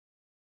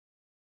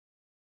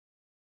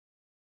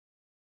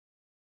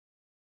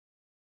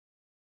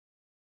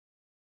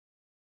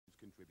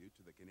contribute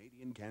to the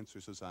Canadian Cancer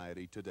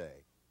Society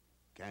today.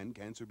 Can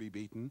cancer be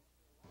beaten?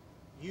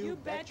 You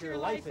bet your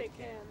life it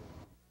can.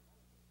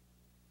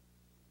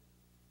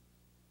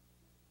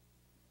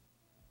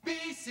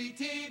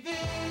 BCTV,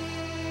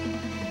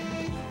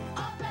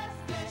 our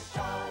best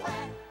show.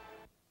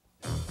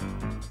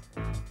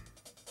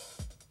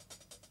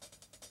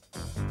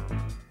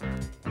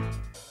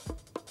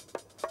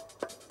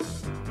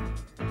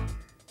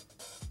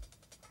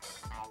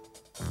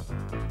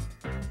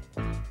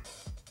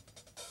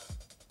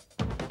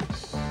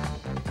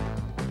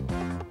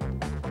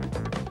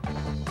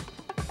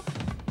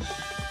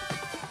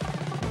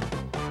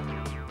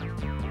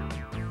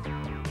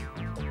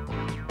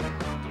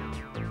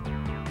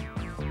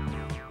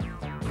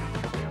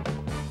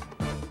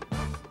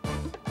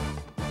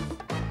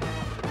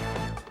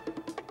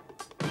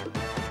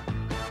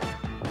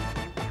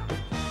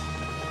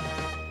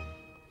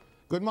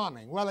 Good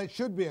morning. Well, it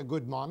should be a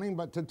good morning,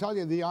 but to tell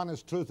you the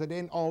honest truth, it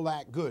ain't all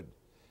that good.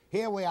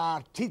 Here we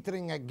are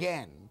teetering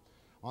again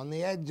on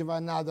the edge of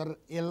another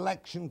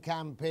election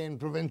campaign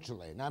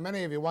provincially. Now,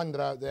 many of you wonder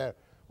out there,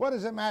 what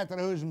does it matter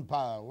who's in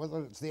power,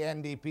 whether it's the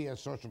NDP or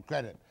Social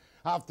Credit?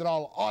 After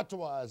all,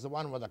 Ottawa is the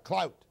one with the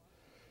clout.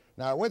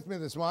 Now, with me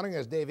this morning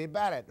is Davy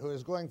Barrett, who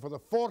is going for the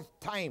 4th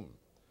time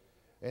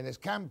in his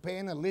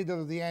campaign as leader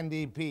of the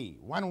NDP.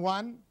 Won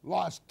 1,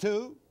 lost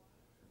 2.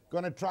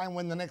 Going to try and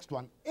win the next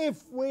one,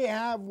 if we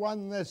have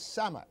one this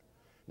summer.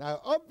 Now,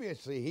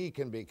 obviously, he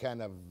can be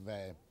kind of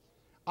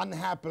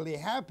unhappily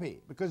happy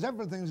because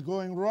everything's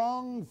going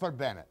wrong for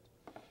Bennett.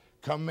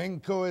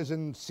 Cominco is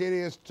in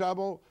serious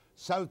trouble.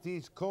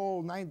 Southeast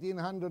Coal,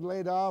 1,900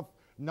 laid off.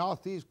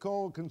 Northeast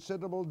Coal,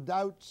 considerable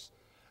doubts.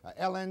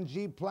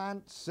 LNG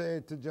plants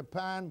to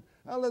Japan,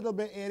 a little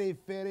bit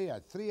airy-fairy.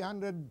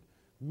 300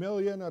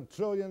 million or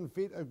trillion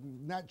feet of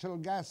natural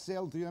gas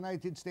sale to the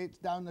United States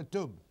down the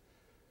tube.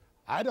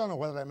 I don't know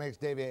whether it makes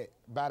Davy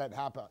Barrett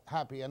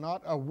happy or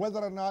not, or whether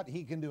or not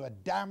he can do a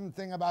damn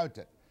thing about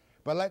it.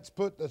 But let's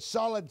put the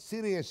solid,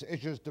 serious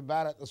issues to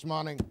Barrett this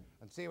morning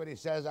and see what he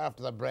says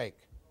after the break.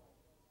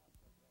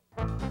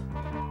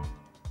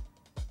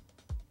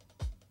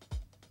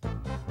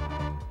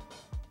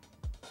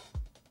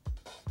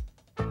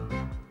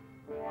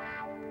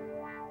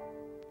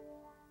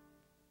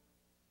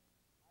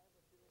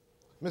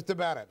 Mr.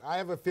 Barrett, I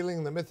have a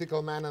feeling the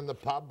mythical man in the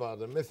pub, or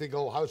the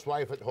mythical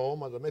housewife at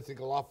home, or the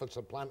mythical office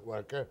or plant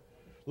worker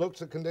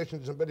looks at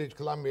conditions in British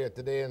Columbia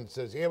today and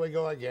says, here we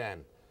go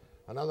again,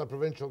 another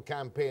provincial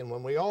campaign,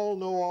 when we all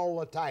know all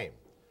the time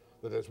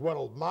that it's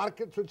world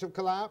markets which have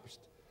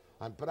collapsed,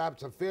 and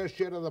perhaps a fair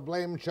share of the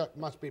blame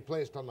must be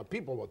placed on the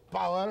people with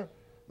power,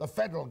 the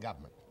federal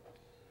government.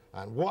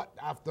 And what,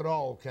 after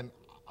all, can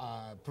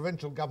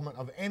provincial government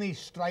of any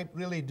stripe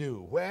really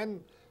do when,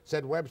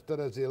 said Webster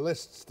as he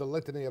lists the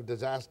litany of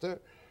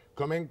disaster,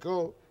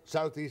 Cominco,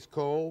 Southeast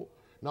Coal,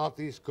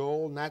 Northeast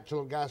Coal,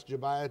 natural gas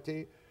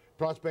dubiety,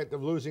 prospect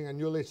of losing a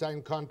newly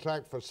signed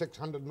contract for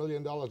 $600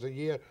 million a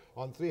year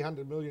on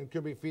 300 million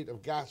cubic feet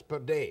of gas per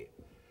day.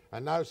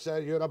 And now, sir,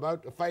 you're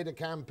about to fight a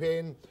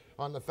campaign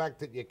on the fact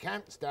that you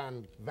can't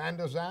stand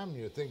Vander Zalm,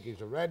 you think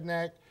he's a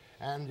redneck,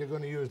 and you're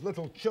going to use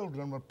little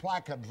children with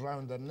placards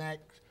around their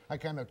necks, a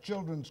kind of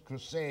children's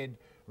crusade,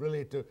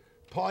 really to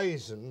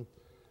poison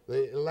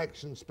the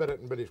election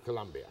spirit in British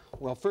Columbia.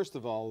 Well, first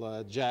of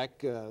all, Jack,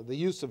 the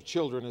use of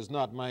children is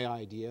not my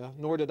idea,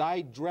 nor did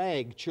I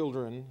drag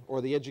children or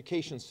the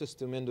education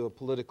system into a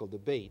political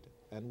debate.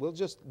 And we'll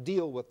just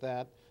deal with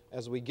that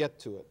as we get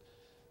to it.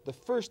 The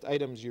first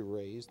items you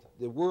raised,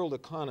 the world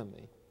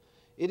economy.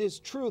 It is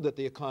true that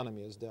the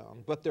economy is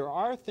down, but there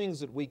are things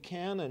that we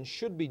can and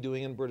should be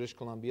doing in British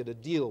Columbia to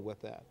deal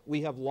with that.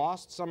 We have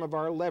lost some of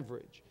our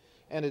leverage,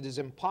 and it is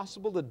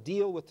impossible to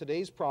deal with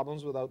today's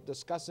problems without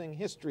discussing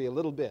history a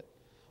little bit.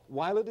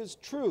 While it is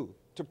true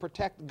to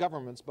protect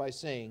governments by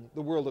saying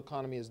the world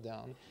economy is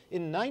down,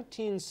 in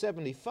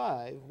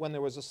 1975, when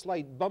there was a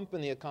slight bump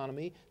in the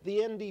economy,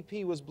 the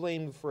NDP was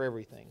blamed for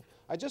everything.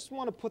 I just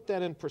want to put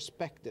that in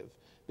perspective,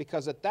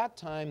 because at that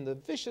time, the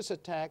vicious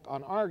attack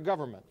on our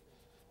government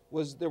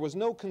was there was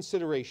no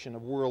consideration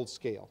of world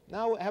scale.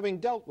 Now, having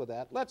dealt with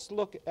that, let's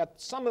look at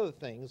some of the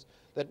things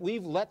that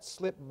we've let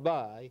slip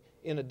by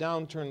in a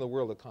downturn in the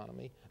world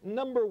economy.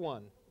 Number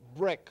one,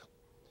 BCRIC.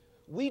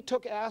 We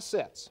took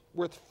assets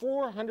worth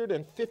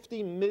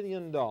 $450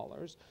 million,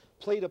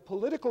 played a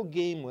political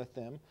game with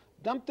them,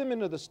 dumped them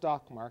into the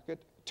stock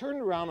market, turned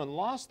around and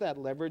lost that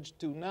leverage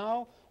to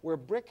now where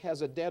BCRIC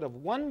has a debt of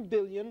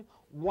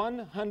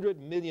 $1,100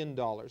 million.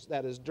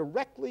 That is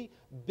directly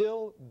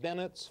Bill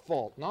Bennett's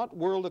fault, not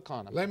world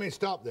economy. Let me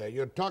stop there.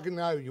 You're talking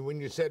now, when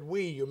you said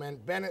we, you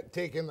meant Bennett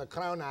taking the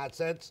Crown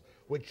assets,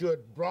 which you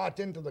had brought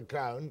into the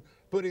Crown,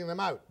 putting them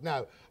out.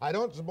 Now, I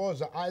don't suppose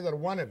that either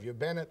one of you,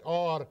 Bennett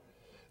or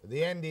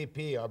the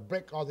NDP, or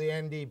BCRIC or the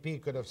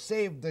NDP, could have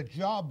saved the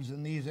jobs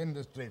in these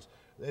industries.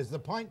 Is the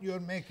point you're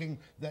making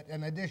that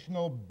an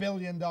additional $1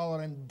 billion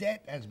in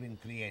debt has been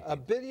created?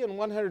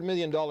 $1.1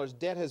 billion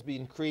debt has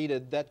been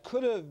created that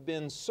could have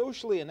been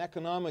socially and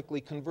economically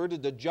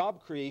converted to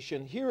job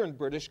creation here in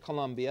British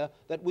Columbia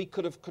that we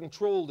could have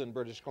controlled in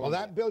British Columbia.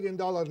 Well, that $1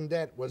 billion in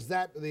debt, was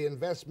that the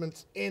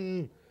investments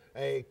in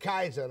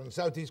Kaiser and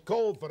Southeast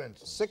Coal, for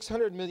instance?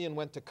 $600 million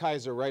went to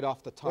Kaiser right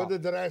off the top. Where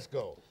did the rest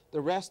go?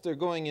 The rest are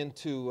going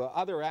into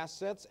other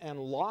assets and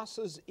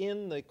losses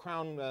in the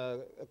Crown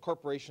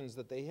corporations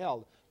that they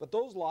held. But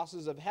those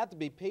losses have had to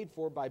be paid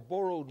for by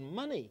borrowed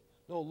money,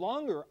 no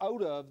longer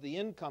out of the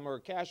income or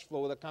cash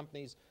flow of the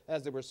companies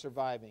as they were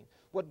surviving.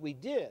 What we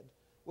did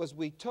was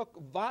we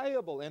took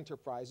viable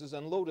enterprises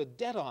and loaded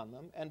debt on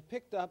them and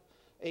picked up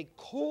a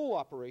coal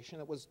operation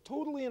that was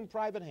totally in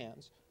private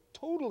hands,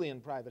 totally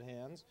in private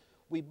hands.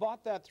 We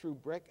bought that through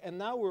BCRIC, and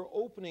now we're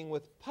opening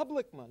with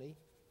public money,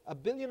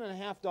 $1.5 billion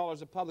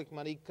of public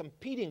money,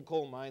 competing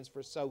coal mines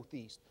for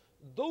Southeast.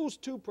 Those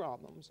two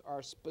problems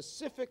are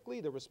specifically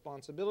the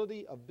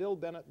responsibility of Bill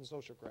Bennett and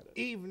Social Credit.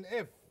 Even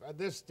if, at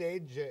this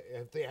stage,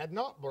 if they had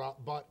not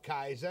bought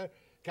Kaiser,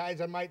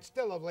 Kaiser might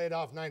still have laid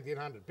off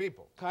 1,900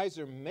 people.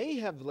 Kaiser may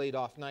have laid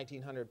off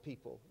 1,900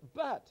 people,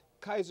 but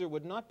Kaiser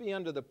would not be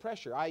under the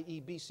pressure,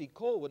 i.e. BC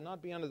Coal would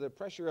not be under the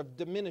pressure of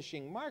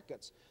diminishing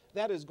markets.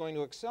 That is going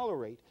to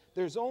accelerate.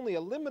 There's only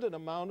a limited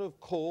amount of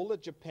coal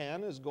that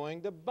Japan is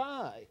going to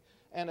buy.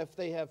 And if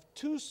they have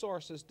two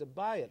sources to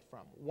buy it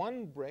from,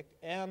 one BCRIC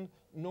and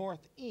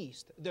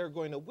Northeast, they're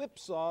going to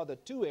whipsaw the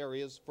two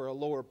areas for a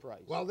lower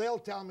price. Well, they'll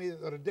tell me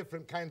that there are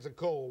different kinds of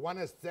coal. One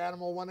is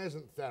thermal, one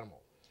isn't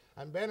thermal.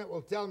 And Bennett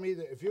will tell me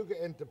that if you get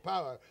into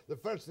power, the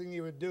first thing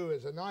you would do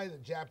is annoy the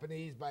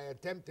Japanese by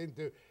attempting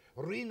to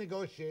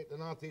renegotiate the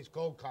Northeast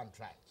coal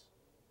contracts.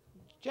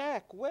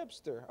 Jack,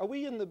 Webster, are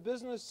we in the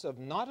business of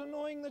not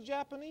annoying the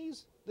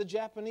Japanese? The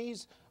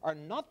Japanese are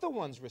not the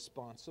ones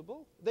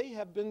responsible. They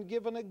have been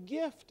given a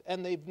gift,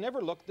 and they've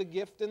never looked the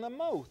gift in the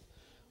mouth.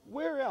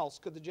 Where else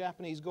could the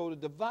Japanese go to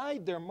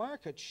divide their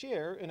market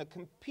share in a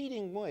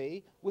competing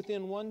way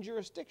within one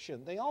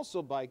jurisdiction? They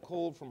also buy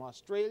coal from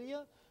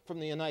Australia, from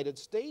the United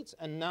States,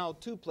 and now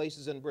two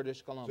places in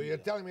British Columbia. So you're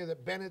telling me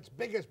that Bennett's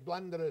biggest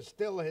blunder is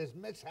still his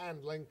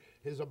mishandling,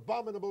 his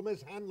abominable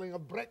mishandling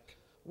of BCRIC?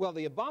 Well,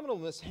 the abominable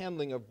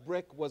mishandling of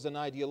BCRIC was an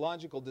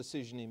ideological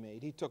decision he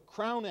made. He took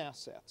Crown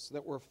assets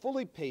that were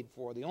fully paid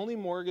for. The only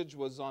mortgage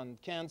was on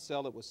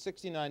Cancel. It was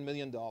 $69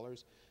 million.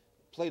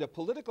 Played a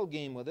political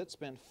game with it,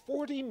 spent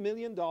 $40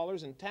 million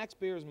in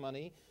taxpayers'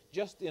 money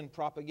just in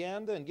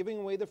propaganda and giving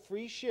away the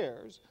free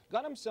shares,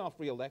 got himself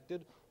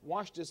reelected,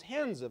 washed his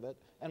hands of it,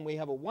 and we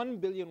have a $1.1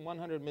 billion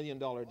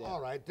debt.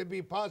 All right, to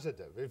be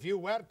positive, if you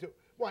were to...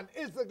 One,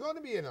 is there going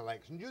to be an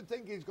election? Do you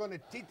think he's going to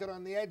teeter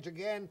on the edge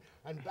again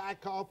and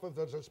back off if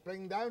there's a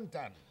spring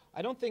downturn?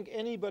 I don't think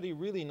anybody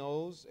really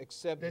knows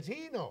except... Does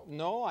he know?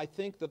 No, I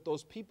think that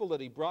those people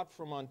that he brought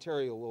from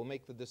Ontario will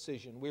make the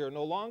decision. We are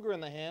no longer in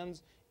the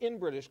hands in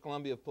British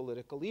Columbia of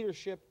political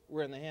leadership.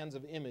 We're in the hands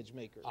of image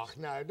makers. Oh,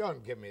 no,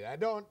 don't give me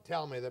that. Don't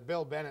tell me that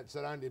Bill Bennett,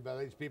 surrounded by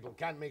these people,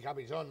 can't make up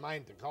his own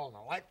mind to call an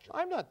election.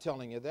 I'm not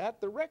telling you that.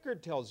 The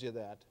record tells you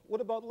that. What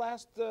about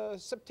last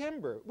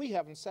September? We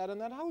haven't sat in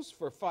that house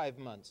for 5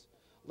 months.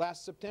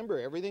 Last September,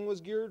 everything was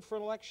geared for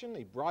an election.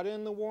 He brought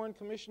in the Warren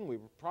Commission. We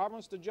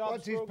promised a jobs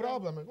What's his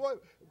problem?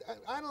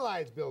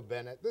 Analyze Bill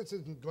Bennett. This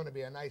isn't going to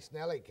be a nice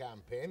Nelly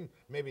campaign.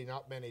 Maybe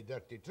not many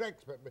dirty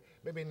tricks, but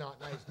maybe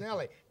not nice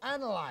Nelly.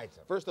 Analyze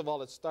him. First of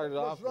all, it started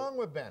off... What's wrong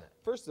with Bennett?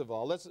 First of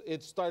all,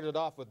 it started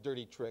off with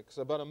dirty tricks.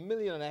 About $1.5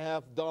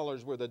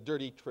 million worth of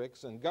dirty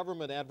tricks and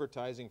government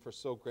advertising for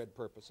SOCRED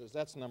purposes.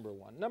 That's number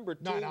one. Number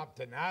two... Not up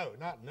to now.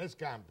 Not in this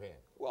campaign.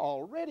 Well,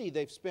 already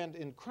they've spent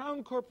in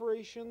Crown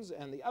corporations,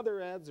 and the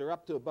other ads are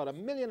up to about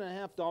 $1.5 million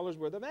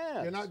worth of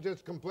ads. You're not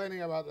just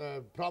complaining about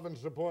the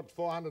province report's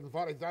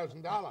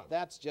 $440,000.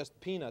 That's just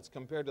peanuts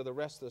compared to the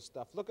rest of the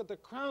stuff. Look at the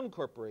Crown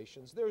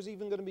corporations. There's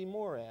even going to be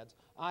more ads.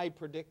 I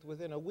predict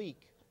within a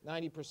week,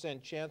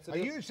 90% chance that... Are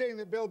you saying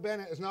that Bill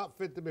Bennett is not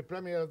fit to be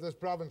premier of this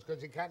province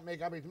because he can't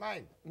make up his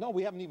mind? No,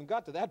 we haven't even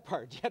got to that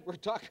part yet. We're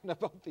talking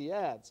about the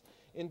ads.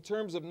 In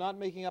terms of not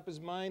making up his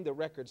mind, the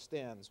record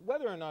stands.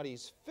 Whether or not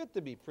he's fit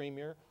to be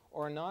premier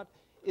or not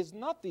is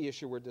not the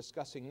issue we're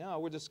discussing now.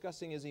 We're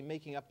discussing, is he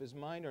making up his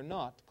mind or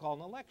not to call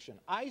an election?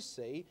 I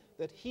say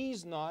that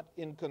he's not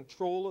in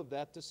control of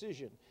that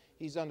decision.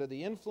 He's under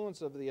the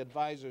influence of the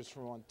advisors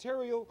from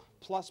Ontario,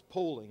 plus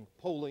polling.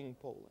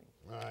 All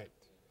right.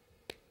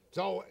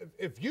 So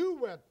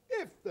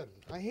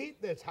I hate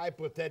this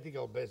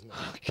hypothetical business.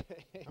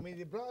 Okay. I mean,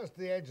 you brought us to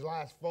the edge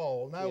last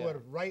fall. Now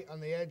we're right on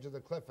the edge of the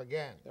cliff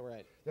again.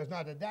 Right. There's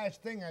not a dash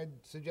thing I'd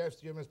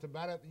suggest to you, Mr.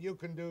 Barrett, that you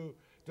can do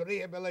to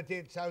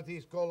rehabilitate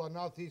Southeast Coal or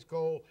Northeast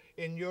Coal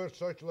in your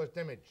socialist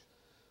image.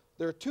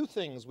 There are two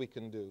things we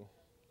can do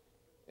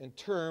in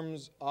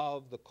terms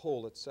of the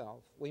coal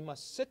itself. We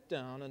must sit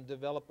down and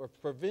develop a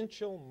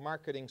provincial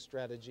marketing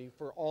strategy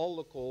for all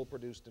the coal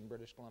produced in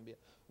British Columbia.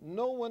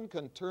 No one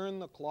can turn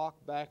the clock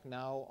back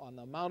now on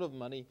the amount of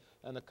money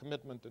and the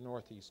commitment to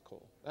Northeast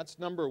Coal. That's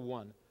number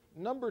one.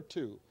 Number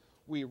two,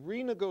 we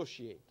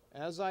renegotiate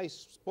as I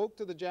spoke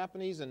to the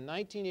Japanese in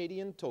 1980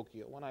 in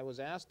Tokyo, when I was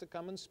asked to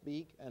come and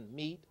speak and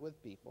meet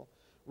with people,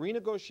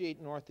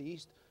 renegotiate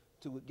Northeast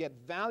to get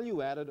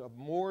value added of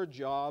more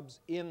jobs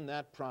in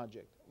that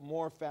project,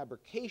 more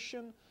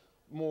fabrication,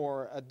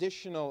 more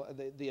additional,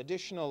 the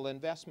additional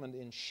investment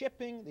in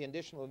shipping, the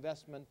additional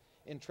investment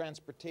in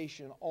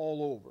transportation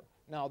all over.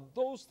 Now,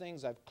 those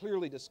things I've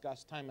clearly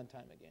discussed time and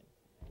time again.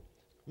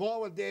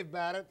 More with Dave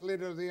Barrett,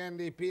 leader of the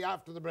NDP,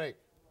 after the break.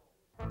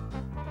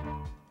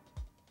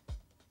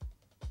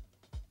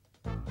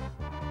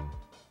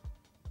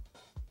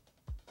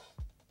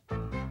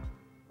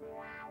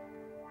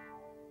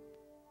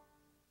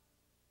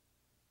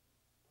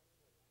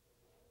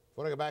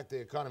 Before I go back to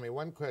the economy,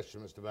 one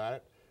question, Mr.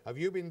 Barrett. Have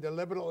you been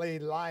deliberately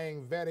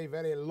lying very,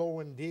 very low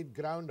indeed,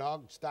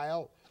 groundhog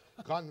style,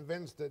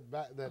 convinced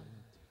that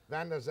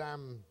Vander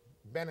Zalm,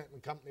 Bennett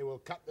and company will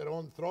cut their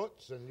own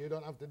throats and you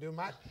don't have to do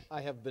much?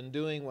 I have been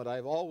doing what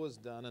I've always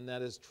done, and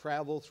that is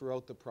travel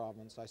throughout the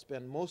province. I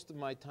spend most of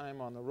my time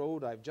on the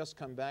road. I've just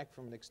come back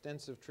from an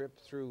extensive trip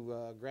through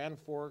Grand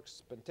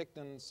Forks,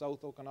 Penticton,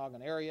 South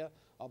Okanagan area.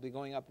 I'll be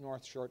going up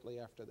north shortly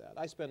after that.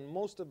 I spend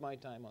most of my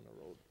time on the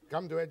road.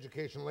 Come to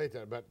education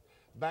later, but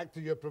back to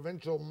your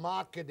provincial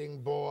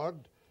marketing board,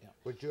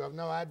 which you have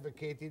now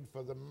advocated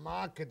for the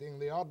marketing,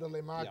 the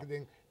orderly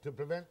marketing, to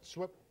prevent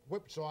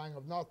whipsawing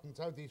of north and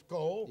southeast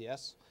coal.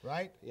 Yes.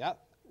 Right? Yeah.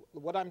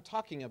 What I'm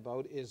talking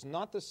about is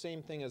not the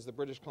same thing as the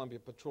British Columbia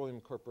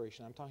Petroleum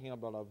Corporation. I'm talking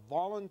about a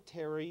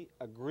voluntary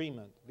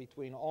agreement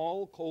between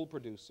all coal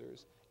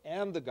producers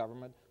and the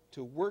government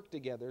to work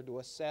together to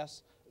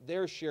assess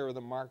their share of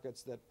the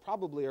markets that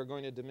probably are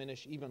going to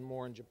diminish even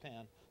more in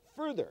Japan.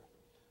 Further,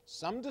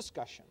 some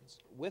discussions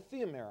with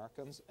the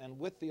Americans and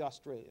with the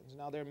Australians.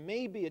 Now, there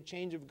may be a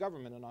change of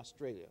government in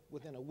Australia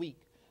within a week.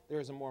 There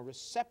is a more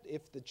receptive,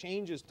 if the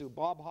change is to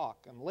Bob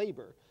Hawke and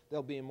Labour,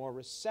 there'll be a more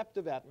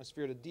receptive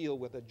atmosphere to deal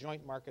with a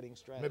joint marketing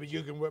strategy. Maybe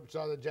you can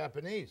whipsaw the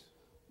Japanese.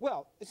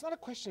 Well, it's not a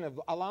question of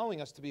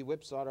allowing us to be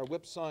whipsawed or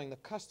whipsawing the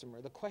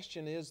customer. The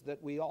question is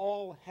that we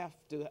all have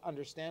to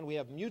understand we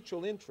have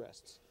mutual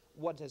interests.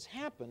 What has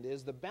happened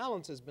is the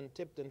balance has been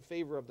tipped in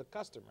favor of the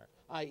customer,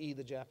 i.e.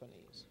 the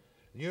Japanese.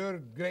 Your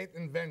great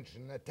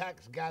invention, a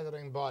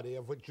tax-gathering body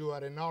of which you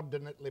are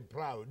inordinately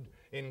proud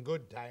in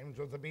good times,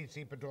 was the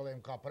BC Petroleum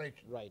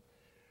Corporation. Right.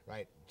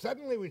 Right.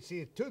 Suddenly we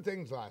see two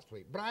things last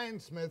week. Brian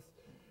Smith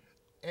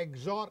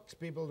exhorts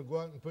people to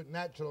go out and put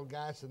natural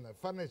gas in the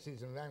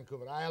furnaces in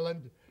Vancouver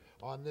Island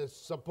on this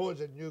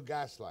supposed new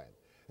gas line.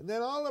 And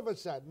then all of a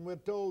sudden we're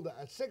told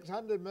a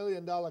 $600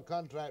 million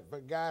contract for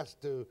gas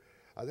to,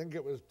 I think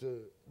it was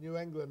to New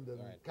England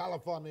and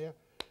California,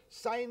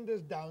 signed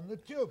us down the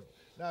tube.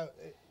 Now,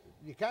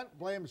 you can't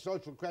blame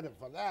social credit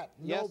for that.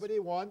 Yes. Nobody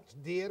wants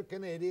dear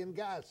Canadian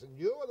gas. And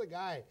you were the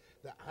guy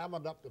that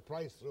hammered up the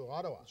price through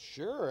Ottawa.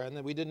 Sure, and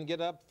then we didn't get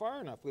up far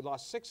enough. We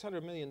lost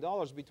 $600 million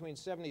between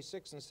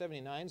 76 and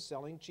 79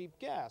 selling cheap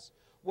gas.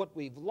 What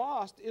we've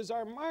lost is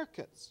our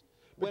markets.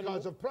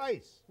 Because of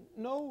price.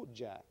 No,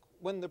 Jack.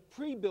 When the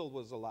pre-bill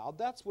was allowed,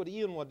 that's what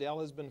Ian Waddell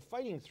has been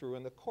fighting through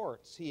in the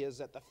courts. He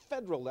is at the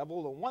federal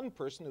level the one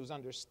person who's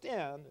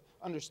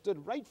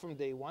understood right from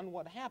day one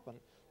what happened.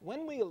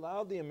 When we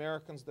allowed the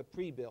Americans the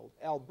pre-build,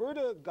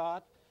 Alberta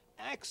got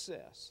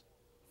access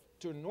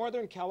to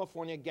Northern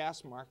California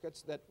gas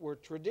markets that were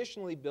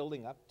traditionally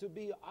building up to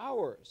be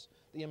ours.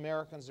 The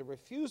Americans have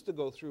refused to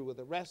go through with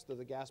the rest of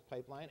the gas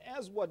pipeline,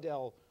 as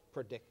Waddell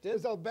predicted.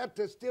 Is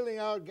Alberta stealing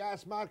our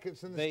gas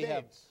markets in the States? They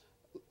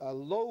have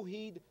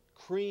Lougheed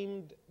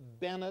creamed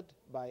Bennett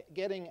by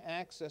getting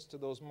access to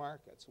those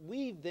markets.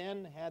 We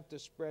then had to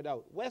spread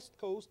out. West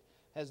Coast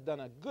has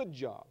done a good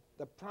job.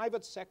 The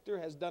private sector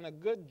has done a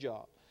good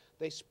job.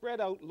 They spread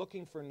out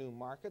looking for new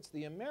markets.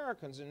 The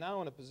Americans are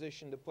now in a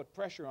position to put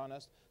pressure on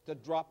us to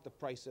drop the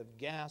price of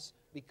gas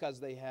because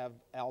they have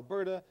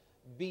Alberta,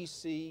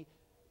 BC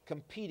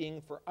competing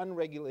for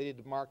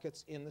unregulated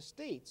markets in the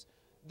States.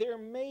 There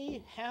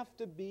may have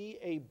to be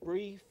a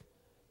brief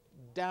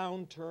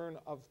downturn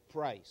of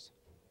price.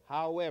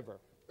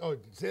 However, oh,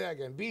 say that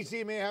again.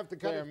 BC may have to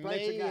cut its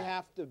price of gas. There may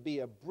have to be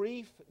a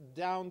brief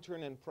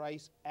downturn in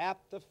price at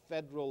the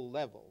federal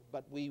level,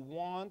 but we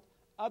want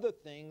other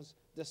things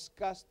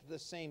discussed at the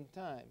same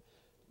time.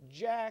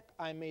 Jack,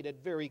 I made it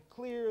very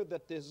clear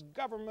that this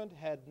government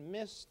had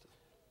missed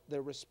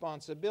the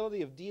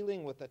responsibility of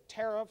dealing with the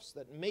tariffs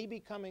that may be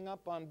coming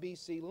up on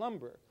BC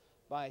lumber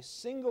by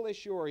single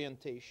issue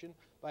orientation,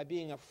 by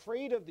being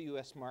afraid of the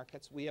U.S.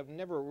 markets. We have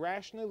never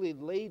rationally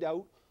laid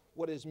out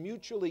what is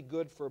mutually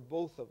good for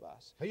both of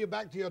us. Are you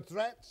back to your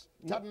threats?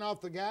 Cutting off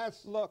the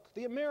gas? Look,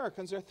 the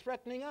Americans are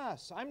threatening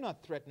us. I'm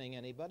not threatening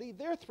anybody.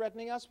 They're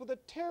threatening us with a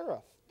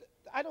tariff.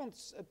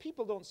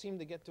 People don't seem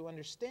to get to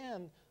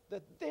understand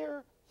that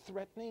they're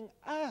threatening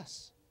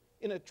us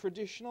in a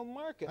traditional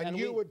market. And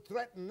you would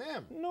threaten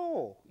them?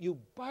 No, you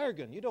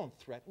bargain. You don't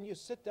threaten. You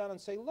sit down and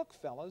say, look,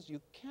 fellas,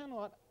 you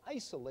cannot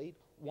isolate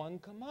one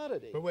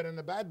commodity. But we're in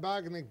a bad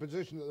bargaining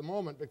position at the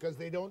moment because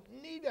they don't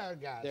need our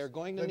gas. They're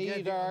going to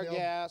need our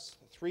gas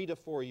 3 to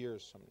 4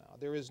 years from now.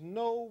 There is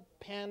no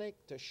panic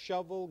to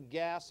shovel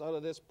gas out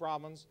of this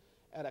province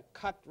at a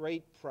cut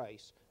rate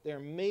price. There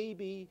may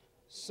be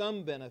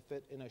some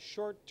benefit in a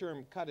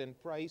short-term cut in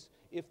price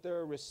if there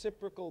are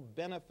reciprocal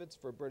benefits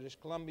for British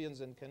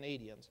Columbians and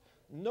Canadians.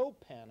 No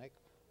panic,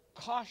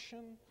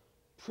 caution,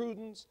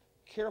 prudence,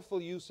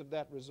 careful use of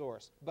that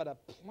resource, but a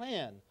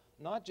plan,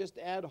 not just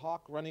ad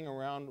hoc running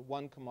around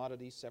one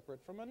commodity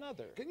separate from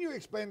another. Can you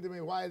explain to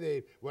me why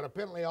they were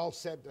apparently all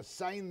set to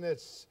sign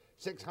this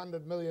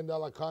 $600 million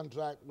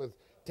contract with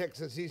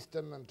Texas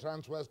Eastern and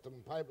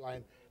Transwestern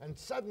Pipeline, and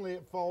suddenly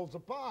it falls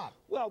apart?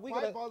 Well,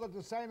 why bother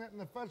to sign it in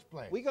the first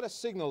place? We got a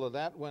signal of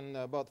that when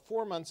about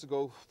 4 months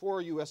ago,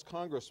 4 U.S.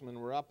 congressmen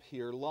were up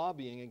here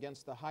lobbying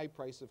against the high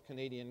price of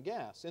Canadian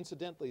gas.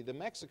 Incidentally, the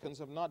Mexicans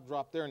have not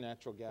dropped their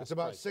natural gas It's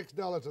about price.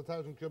 $6 a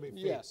thousand cubic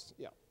feet. Yes,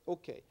 yeah,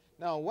 okay.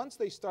 Now, once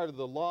they started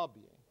the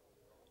lobbying,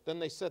 then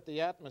they set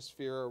the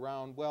atmosphere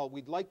around, well,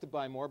 we'd like to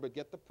buy more, but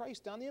get the price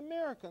down. The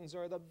Americans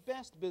are the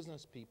best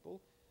business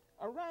people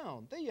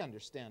around. They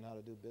understand how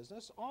to do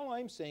business. All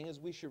I'm saying is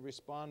we should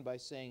respond by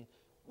saying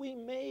we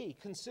may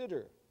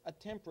consider a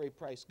temporary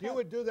price cut. You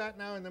would do that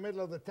now in the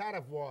middle of the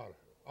tariff war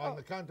on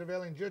the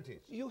countervailing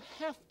duties. You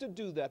have to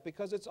do that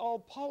because it's all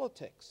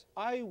politics.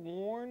 I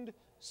warned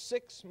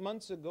 6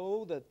 months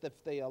ago that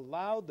if they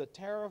allowed the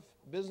tariff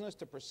business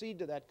to proceed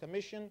to that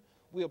commission,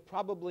 we'll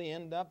probably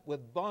end up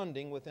with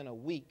bonding within a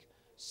week,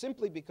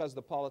 simply because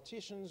the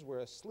politicians were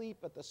asleep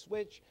at the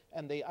switch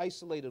and they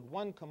isolated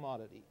one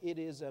commodity. It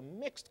is a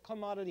mixed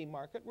commodity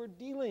market we're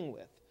dealing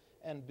with,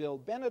 and Bill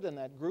Bennett and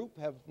that group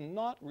have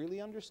not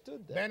really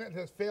understood that. Bennett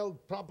has failed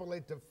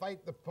properly to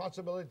fight the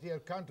possibility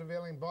of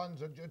countervailing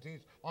bonds or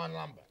duties on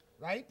lumber,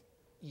 right?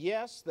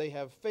 Yes, they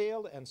have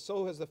failed, and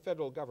so has the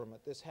federal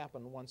government. This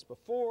happened once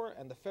before,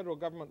 and the federal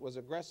government was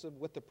aggressive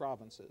with the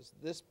provinces.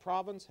 This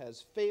province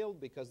has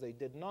failed because they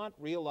did not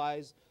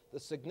realize the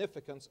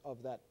significance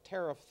of that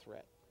tariff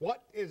threat.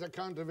 What is a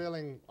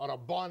countervailing or a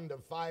bond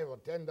of $5 or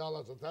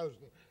 $10 a thousand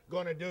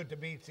going to do to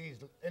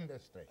BC's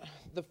industry?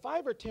 The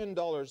 $5 or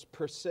 $10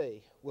 per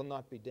se will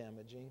not be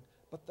damaging,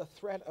 but the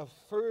threat of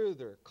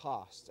further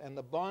costs and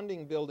the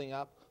bonding building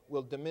up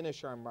will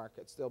diminish our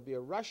markets. There'll be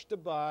a rush to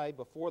buy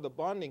before the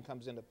bonding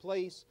comes into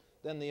place.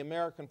 Then the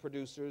American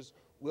producers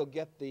will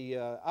get the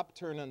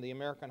upturn in the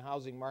American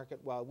housing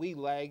market while we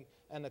lag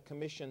and the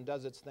Commission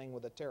does its thing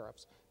with the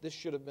tariffs. This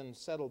should have been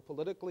settled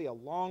politically a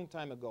long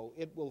time ago.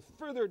 It will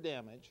further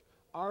damage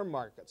our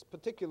markets,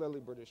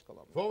 particularly British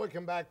Columbia. Before we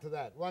come back to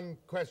that, one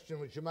question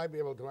which you might be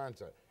able to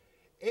answer.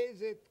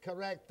 Is it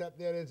correct that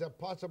there is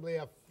possibly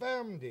a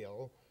firm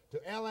deal to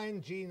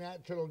LNG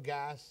natural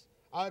gas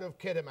out of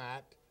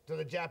Kitimat to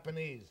the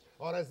Japanese?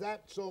 Or is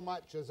that so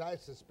much, as I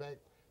suspect,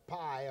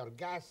 pie or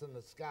gas in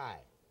the sky?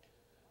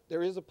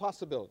 There is a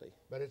possibility.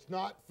 But it's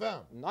not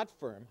firm. Not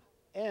firm.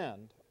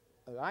 And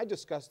I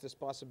discussed this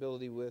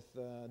possibility with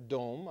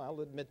Dome.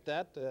 I'll admit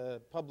that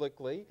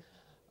publicly.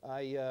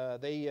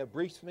 They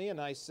briefed me, and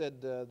I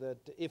said that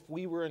if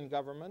we were in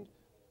government,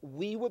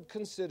 we would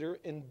consider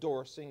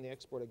endorsing the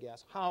export of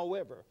gas.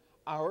 However,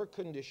 our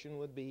condition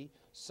would be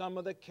some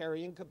of the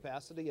carrying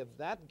capacity of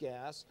that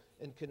gas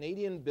in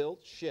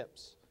Canadian-built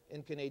ships,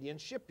 in Canadian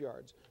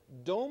shipyards.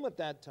 Dome at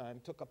that time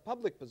took a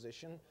public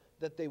position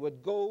that they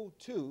would go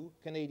to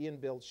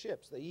Canadian-built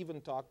ships. They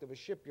even talked of a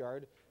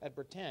shipyard at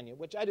Britannia,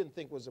 which I didn't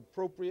think was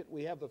appropriate.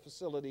 We have the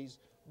facilities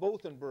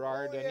both in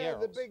Burrard and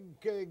Yarrows. The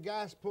big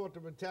gas port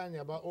of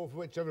Britannia, of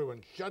which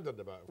everyone shuddered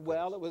about.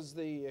 Well, it was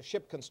the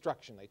ship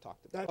construction they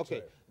talked about. That's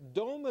right.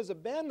 Dome has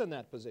abandoned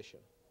that position.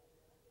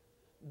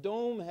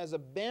 Dome has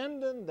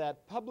abandoned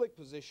that public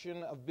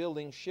position of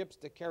building ships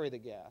to carry the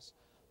gas.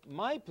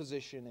 My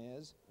position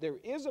is there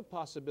is a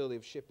possibility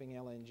of shipping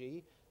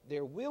LNG.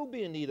 There will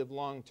be a need of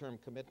long-term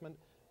commitment,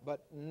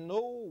 but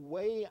no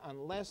way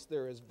unless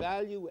there is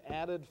value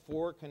added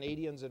for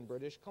Canadians in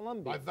British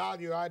Columbia. By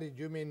value added,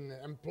 you mean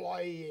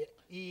employee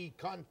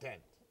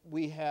content?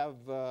 We have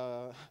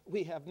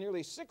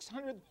nearly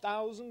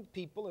 600,000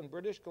 people in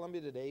British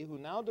Columbia today who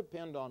now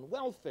depend on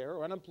welfare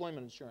or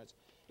unemployment insurance.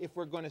 If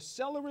we're going to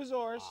sell a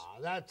resource...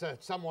 that's a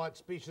somewhat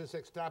specious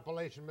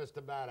extrapolation,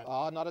 Mr. Barrett.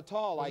 Not at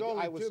all. There's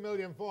only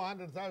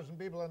 2,400,000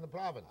 people in the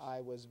province. I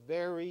was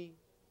very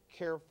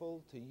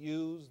careful to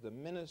use the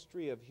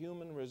Ministry of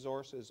Human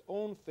Resources'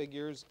 own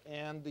figures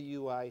and the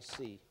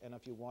UIC. And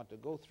if you want to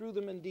go through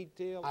them in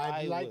detail,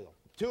 I will.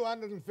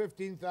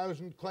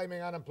 215,000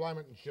 claiming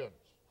unemployment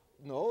insurance.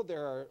 No,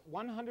 there are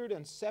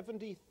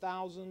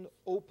 170,000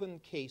 open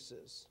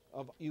cases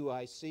of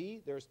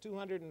UIC. There's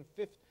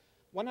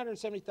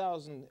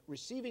 170,000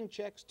 receiving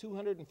checks,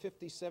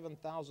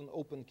 257,000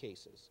 open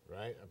cases.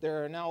 Right.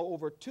 There are now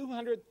over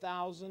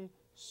 200,000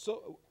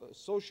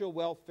 social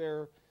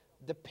welfare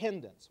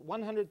dependents.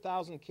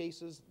 100,000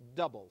 cases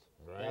doubled.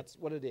 Right. That's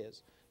what it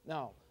is.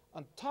 Now,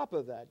 on top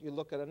of that, you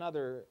look at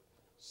another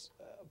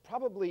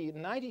probably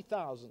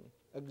 90,000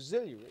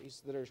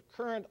 auxiliaries that are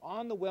current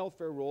on the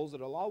welfare rolls that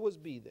will always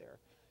be there.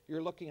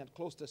 You're looking at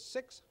close to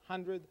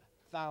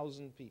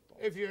 600,000 people.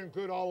 If you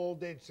include all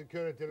old age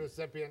security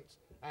recipients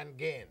and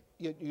gain.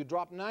 You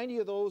drop 90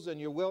 of those and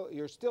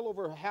you're still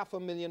over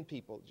 500,000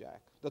 people,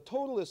 Jack. The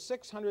total is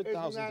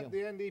 600,000. Isn't that the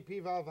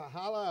NDP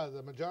Valhalla,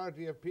 the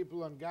majority of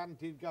people on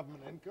guaranteed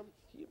government income?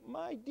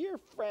 My dear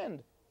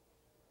friend,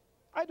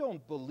 I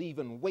don't believe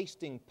in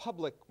wasting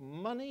public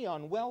money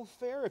on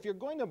welfare. If you're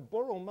going to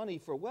borrow money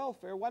for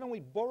welfare, why don't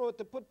we borrow it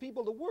to put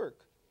people to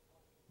work?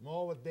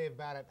 More with Dave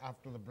Barrett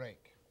after the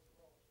break.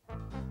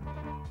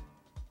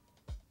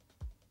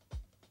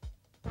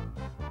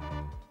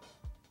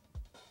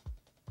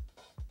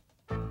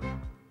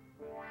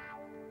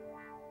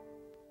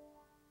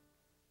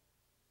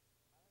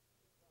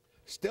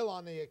 Still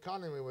on the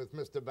economy with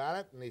Mr.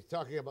 Barrett, and he's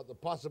talking about the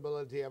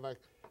possibility of a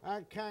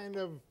kind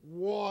of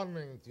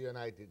warning to the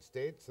United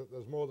States that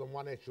there's more than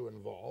one issue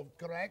involved,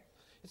 correct?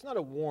 It's not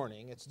a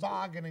warning. It's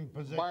bargaining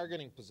position.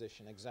 Bargaining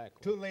position,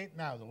 exactly. Too late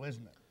now, though,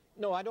 isn't it?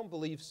 No, I don't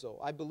believe so.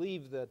 I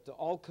believe that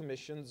all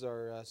commissions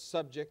are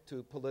subject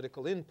to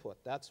political input.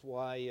 That's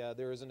why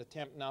there is an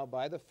attempt now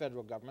by the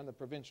federal government, the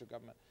provincial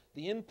government.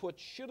 The input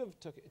should have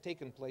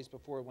taken place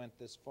before it went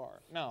this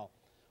far. Now,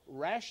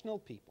 rational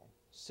people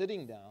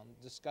sitting down,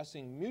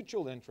 discussing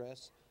mutual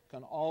interests,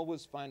 can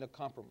always find a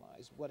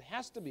compromise. What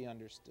has to be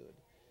understood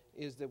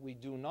is that we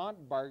do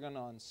not bargain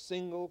on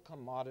single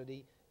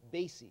commodity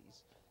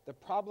bases. The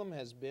problem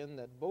has been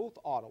that both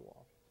Ottawa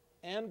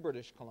and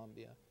British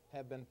Columbia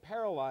have been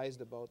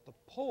paralyzed about the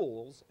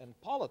polls and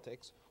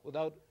politics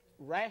without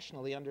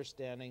rationally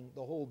understanding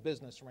the whole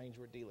business range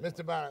we're dealing with.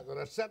 Mr. Barrett, there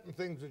are certain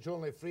things which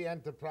only free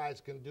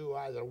enterprise can do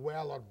either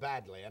well or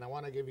badly, and I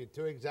want to give you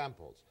two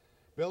examples.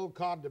 Bill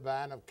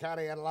Cordoban of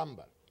Carrier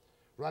Lumber,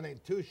 running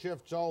 2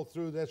 shifts all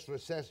through this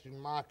recession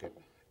market.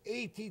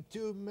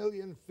 82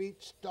 million feet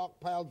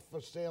stockpiled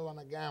for sale on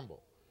a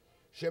gamble.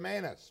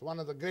 Chemainus, one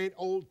of the great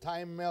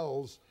old-time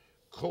mills,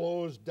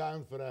 closed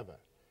down forever.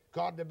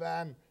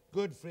 Cordoban,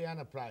 good free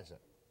enterpriser.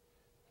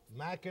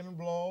 Mac and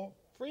Blow,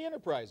 Free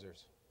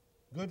enterprisers.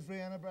 good free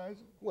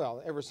enterpriser.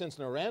 Well, ever since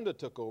Noranda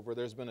took over,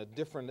 there's been a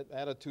different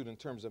attitude in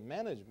terms of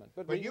management.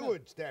 But you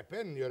would step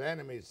in, your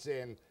enemies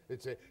saying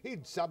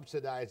he'd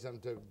subsidize them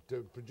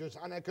to produce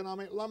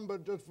uneconomic lumber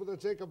just for the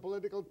sake of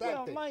political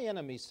tactics. Well, my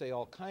enemies say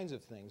all kinds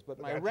of things,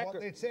 but that's what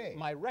they say.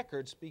 My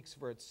record speaks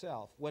for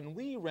itself. When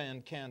we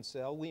ran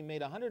Cancel, we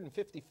made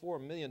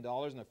 $154 million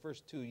in the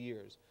first 2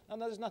 years. Now,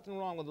 there's nothing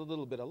wrong with a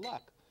little bit of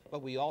luck,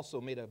 but we also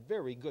made a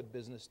very good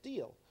business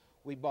deal.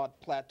 We bought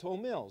Plateau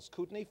Mills,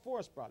 Kootenay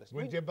Forest Products.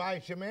 Would you buy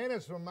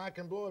Chemainus from Mac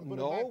and Blow and put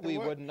it back No, to we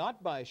work? would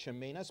not buy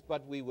Chemainus,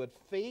 but we would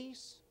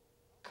face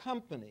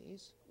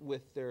companies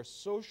with their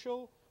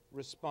social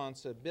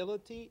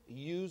responsibility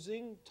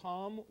using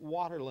Tom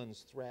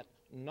Waterland's threat,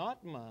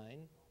 not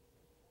mine.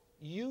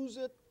 Use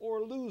it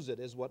or lose it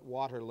is what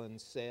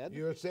Waterland said.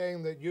 You're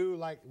saying that you,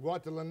 like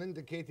Waterland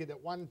indicated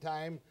at one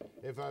time,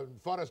 if a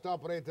forest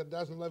operator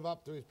doesn't live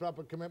up to his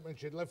proper commitment,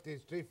 should lift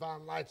his tree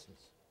farm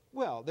license.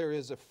 Well, there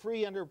is a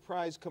free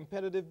enterprise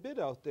competitive bid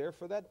out there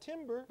for that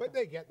timber. But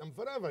they get them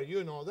forever.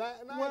 You know that,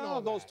 and I know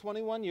Well, those that.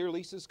 21-year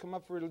leases come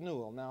up for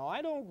renewal. Now,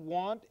 I don't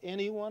want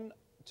anyone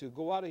to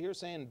go out of here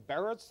saying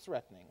Barrett's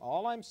threatening.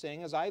 All I'm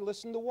saying is I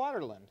listened to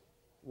Waterland.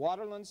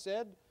 Waterland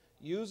said,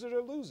 use it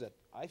or lose it.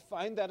 I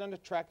find that an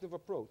attractive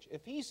approach.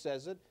 If he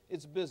says it,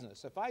 it's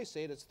business. If I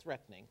say it, it's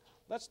threatening.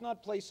 Let's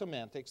not play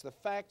semantics. The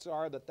facts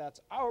are that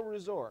that's our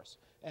resource,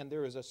 and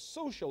there is a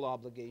social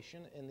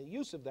obligation in the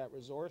use of that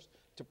resource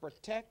to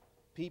protect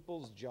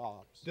people's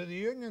jobs. Do the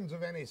unions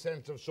have any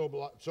sense of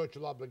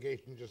social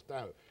obligation just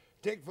now?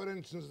 Take, for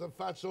instance, the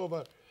fuss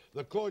over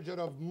the closure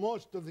of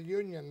most of the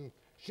union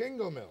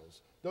shingle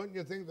mills. Don't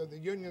you think that the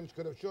unions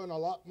could have shown a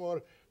lot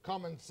more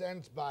common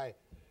sense by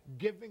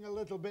giving a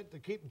little bit to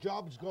keep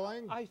jobs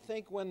going? I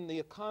think when the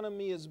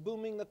economy is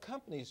booming, the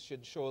companies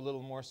should show a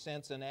little more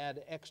sense and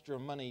add extra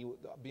money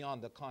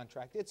beyond the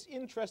contract. It's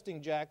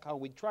interesting, Jack, how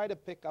we try to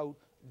pick out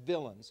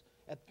villains.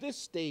 At this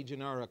stage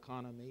in our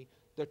economy,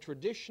 the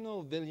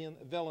traditional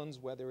villains,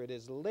 whether it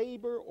is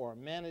labor or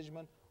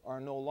management,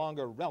 are no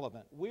longer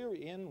relevant. We're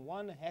in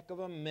one heck of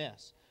a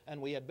mess,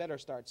 and we had better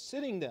start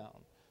sitting down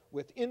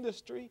with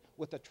industry,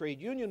 with the trade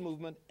union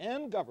movement,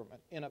 and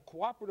government in a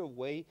cooperative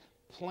way,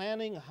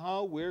 planning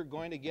how we're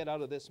going to get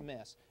out of this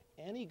mess.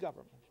 Any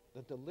government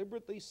that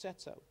deliberately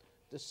sets out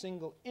to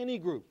single any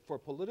group for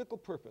political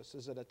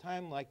purposes at a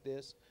time like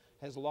this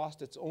has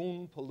lost its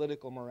own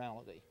political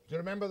morality. Do you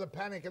remember the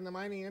panic in the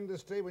mining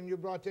industry when you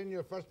brought in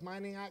your first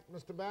mining act,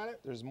 Mr. Barrett?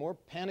 There's more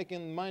panic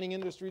in the mining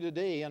industry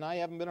today, and I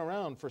haven't been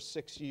around for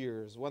 6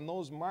 years. When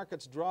those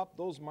markets drop,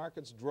 those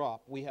markets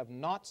drop. We have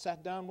not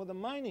sat down with the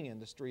mining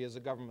industry as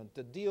a government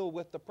to deal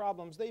with the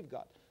problems they've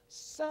got.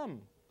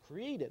 Some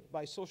created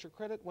by social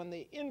credit when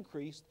they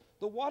increased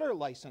the water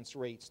license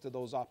rates to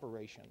those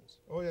operations.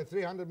 Oh, the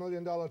 $300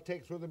 million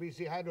takes with the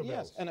BC Hydro bills.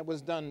 Yes, and it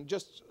was done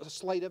just a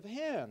sleight of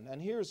hand.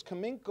 And here's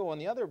Cominco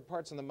and the other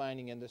parts of the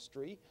mining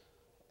industry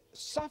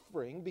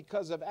suffering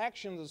because of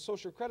actions of the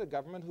social credit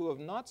government who have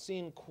not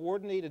seen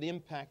coordinated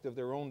impact of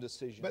their own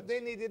decisions. But they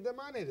needed the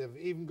money. They've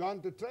even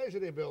gone to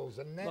treasury bills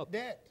and net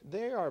debt.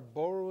 They are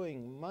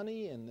borrowing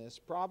money in this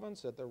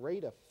province at the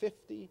rate of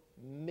 $50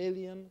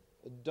 million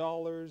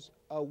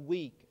a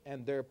week,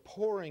 and they're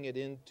pouring it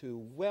into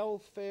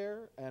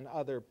welfare and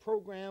other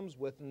programs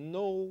with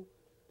no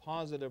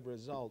positive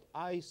result.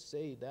 I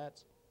say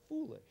that's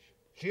foolish.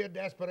 Sheer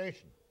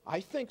desperation. I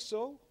think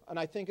so, and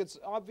I think it's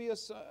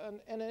obvious,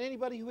 and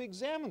anybody who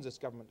examines this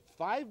government.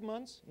 5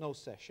 months, no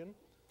session,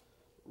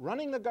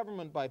 running the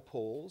government by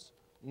polls,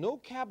 no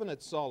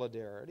cabinet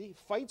solidarity,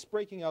 fights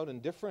breaking out in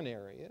different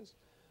areas,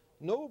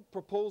 no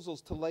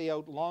proposals to lay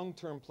out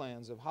long-term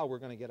plans of how we're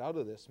going to get out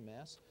of this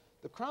mess.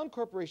 The Crown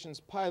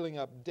Corporation's piling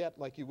up debt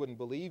like you wouldn't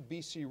believe.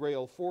 BC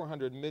Rail,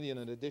 $400 million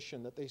in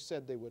addition that they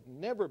said they would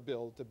never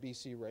build to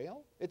BC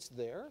Rail. It's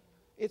there.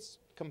 It's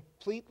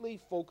completely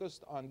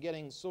focused on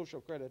getting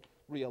social credit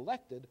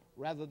re-elected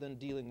rather than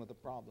dealing with the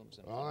problems.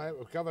 All right,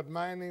 we've covered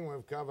mining,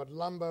 we've covered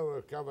lumber,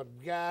 we've covered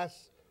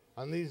gas,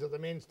 and these are the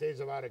mainstays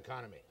of our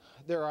economy.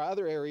 There are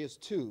other areas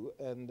too,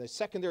 and the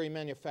secondary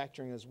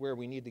manufacturing is where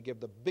we need to give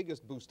the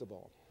biggest boost of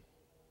all.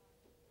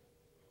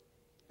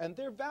 And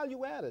they're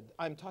value added.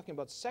 I'm talking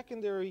about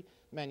secondary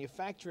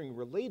manufacturing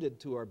related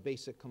to our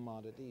basic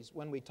commodities.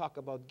 When we talk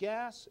about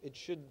gas, it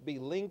should be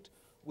linked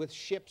with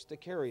ships to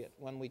carry it.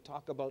 When we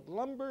talk about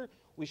lumber,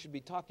 we should be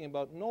talking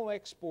about no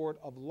export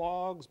of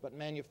logs, but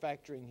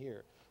manufacturing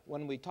here.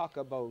 When we talk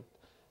about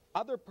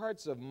other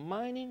parts of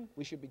mining,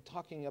 we should be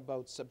talking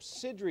about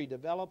subsidiary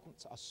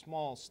developments, a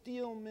small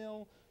steel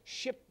mill,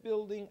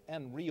 shipbuilding,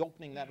 and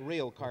reopening that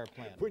rail car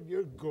plant. When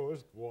your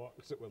ghost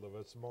walks with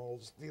a small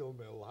steel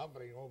mill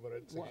hovering over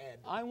its head.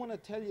 I want to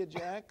tell you,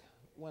 Jack,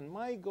 when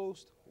my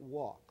ghost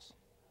walks,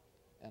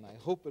 and I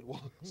hope it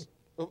walks,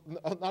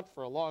 not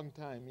for a long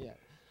time yet,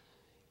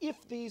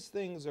 if these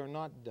things are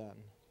not done,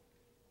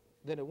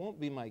 then it won't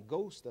be my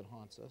ghost that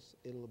haunts us.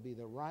 It'll be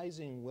the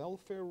rising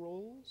welfare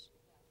rolls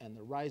and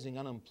the rising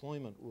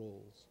unemployment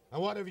rolls.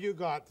 And what have you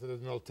got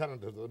as an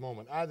alternative at the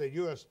moment? Either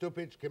you or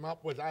Stupich came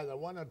up with either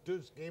one or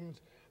two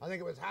schemes. I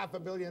think it was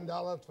 $500 million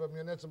for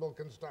municipal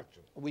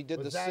construction. We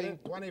did the same.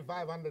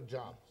 2,500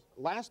 jobs.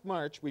 Last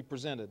March, we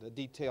presented a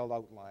detailed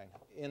outline.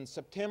 In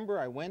September,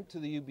 I went to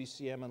the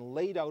UBCM and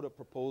laid out a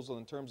proposal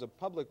in terms of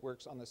public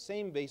works on the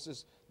same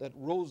basis that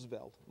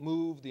Roosevelt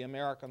moved the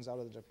Americans out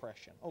of the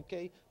Depression.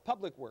 Okay?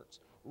 Public works,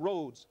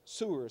 roads,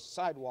 sewers,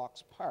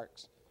 sidewalks,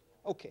 parks.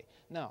 Okay,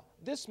 now,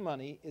 this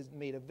money is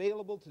made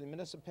available to the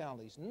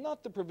municipalities,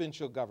 not the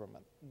provincial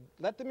government.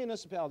 Let the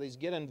municipalities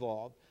get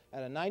involved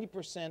at a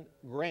 90%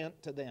 grant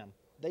to them.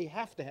 They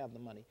have to have the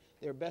money.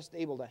 They're best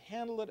able to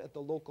handle it at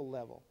the local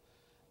level.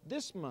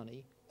 This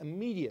money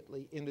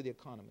immediately into the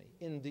economy.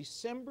 In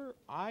December,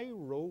 I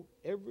wrote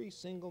every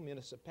single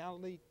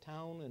municipality,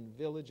 town, and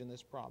village in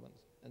this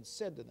province and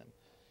said to them,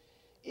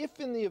 if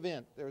in the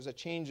event there's a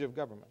change of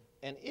government,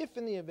 and if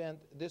in the event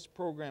this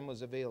program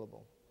was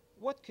available,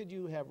 what could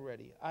you have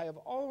ready? I have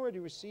already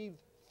received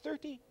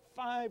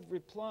 35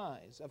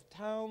 replies of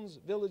towns,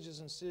 villages,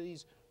 and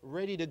cities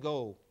ready to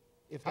go.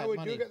 How would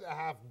you get the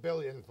 $500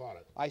 million for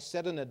it? I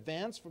set an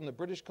advance from the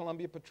British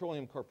Columbia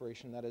Petroleum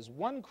Corporation. That is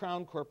one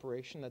Crown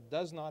corporation that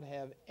does not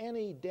have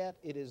any debt.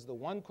 It is the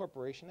one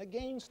corporation,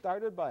 again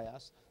started by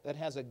us, that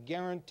has a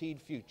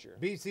guaranteed future.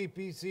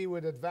 BCPC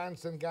would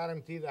advance and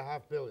guarantee the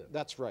 $500 million.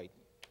 That's right.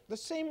 The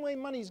same way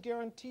money's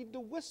guaranteed to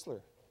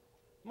Whistler.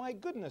 My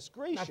goodness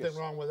gracious. Nothing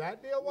wrong with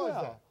that deal, was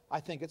there? I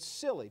think it's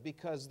silly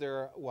because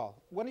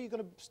when are you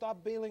going to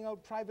stop bailing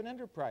out private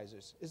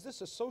enterprises? Is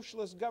this a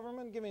socialist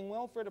government giving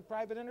welfare to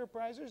private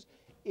enterprises?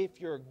 If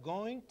you're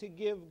going to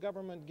give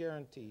government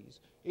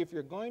guarantees, if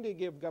you're going to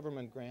give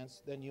government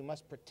grants, then you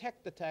must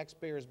protect the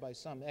taxpayers by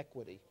some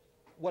equity.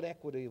 What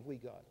equity have we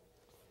got?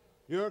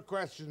 Your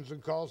questions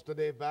and calls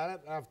today,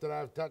 Barrett, after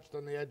I've touched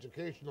on the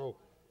educational,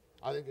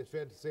 I think it's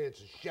fair to say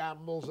it's a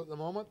shambles at the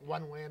moment,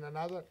 one way and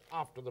another,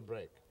 after the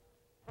break.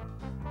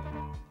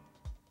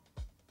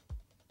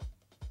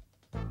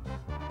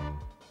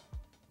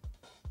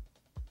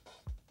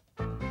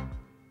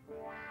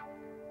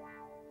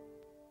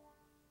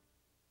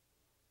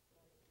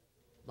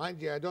 Mind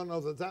you, I don't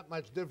know that there's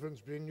much difference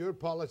between your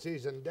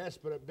policies and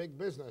desperate big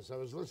business. I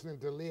was listening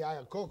to Lee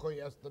Iacocca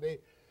yesterday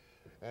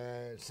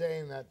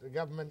saying that the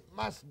government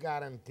must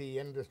guarantee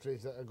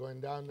industries that are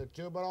going down the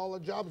tube, or all the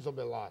jobs will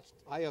be lost.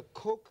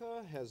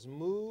 Iacocca has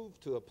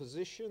moved to a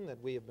position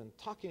that we have been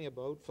talking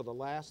about for the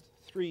last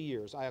 3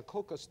 years.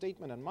 Iacocca's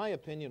statement, in my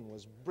opinion,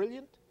 was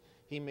brilliant.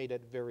 He made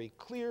it very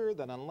clear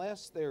that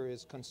unless there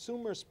is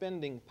consumer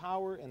spending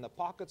power in the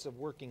pockets of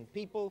working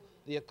people,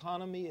 the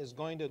economy is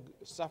going to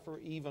suffer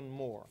even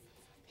more.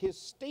 His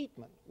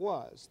statement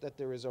was that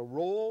there is a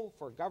role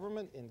for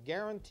government in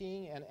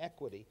guaranteeing an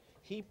equity.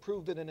 He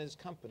proved it in his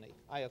company.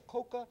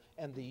 Iacocca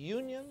and the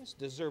unions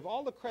deserve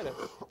all the credit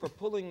for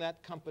pulling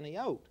that company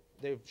out.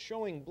 They're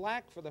showing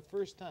black for the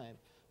first time.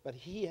 But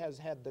he has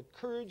had the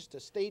courage to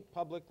state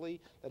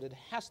publicly that it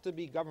has to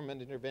be government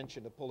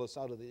intervention to pull us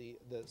out of the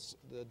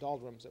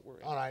doldrums that we're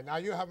in. All right, now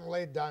you haven't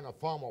laid down a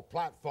formal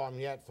platform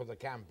yet for the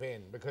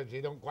campaign because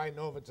you don't quite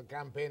know if it's a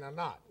campaign or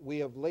not. We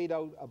have laid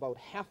out about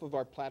half of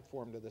our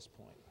platform to this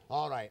point.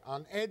 All right,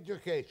 on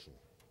education,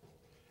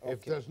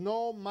 if there's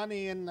no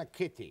money in the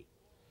kitty,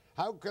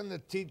 how can the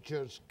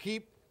teachers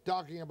keep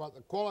talking about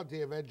the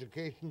quality of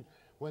education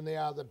when they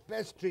are the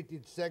best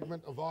treated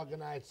segment of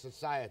organized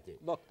society?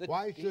 Look,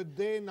 why should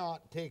they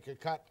not take a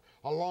cut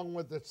along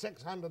with the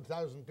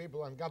 600,000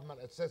 people on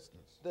government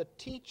assistance? The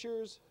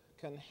teachers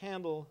can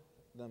handle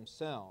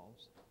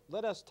themselves.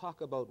 Let us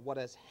talk about what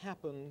has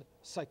happened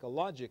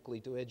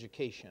psychologically to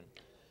education.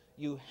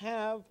 You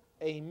have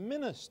a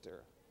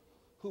minister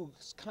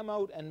who's come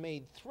out and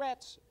made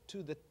threats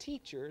to the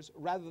teachers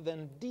rather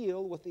than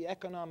deal with the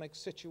economic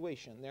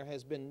situation. There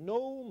has been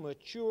no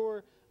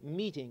mature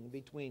meeting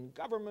between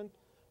government,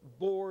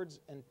 boards,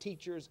 and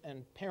teachers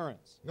and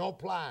parents. No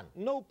plan.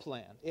 No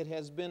plan. It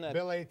has been a...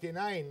 Bill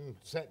 89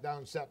 set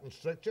down certain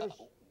strictures.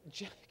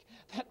 Jack,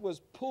 that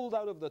was pulled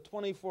out of the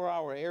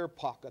 24-hour air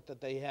pocket that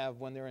they have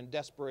when they're in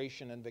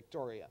desperation in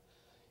Victoria.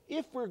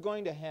 If we're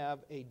going to have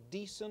a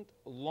decent,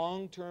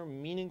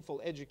 long-term,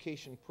 meaningful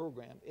education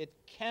program, it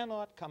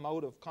cannot come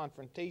out of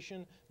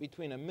confrontation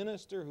between a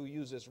minister who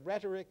uses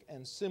rhetoric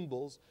and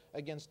symbols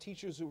against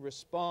teachers who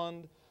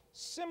respond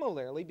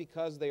similarly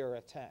because they are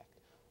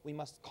attacked. We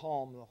must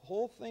calm the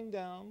whole thing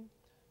down,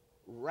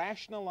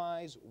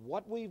 rationalize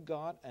what we've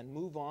got, and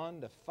move on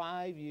to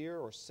 5-year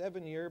or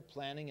 7-year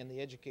planning in the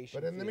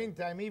education But in the field.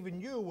 meantime, even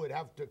you would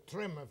have to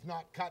trim, if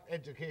not cut,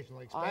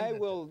 educational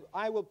expenditure.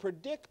 I will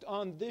predict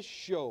on this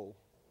show,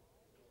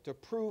 to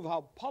prove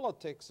how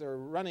politics are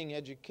running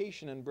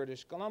education in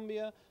British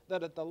Columbia,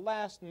 that at the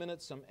last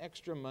minute some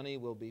extra money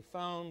will be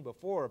found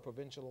before a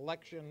provincial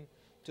election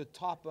to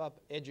top up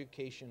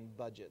education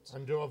budgets.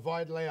 And to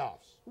avoid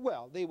layoffs.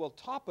 Well, they will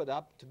top it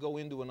up to go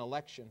into an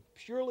election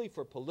purely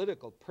for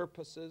political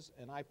purposes,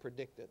 and I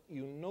predict it.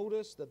 You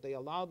notice that they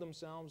allowed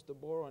themselves to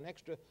borrow an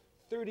extra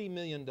 $30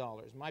 million.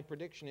 My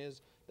prediction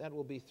is that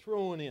will be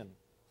thrown in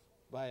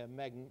by a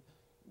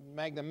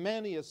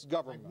magnanimous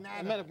government.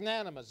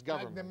 Magnanimous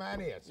government.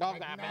 Magnanimous. No,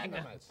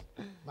 Magnanimous.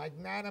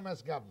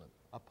 Magnanimous government.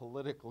 A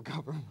political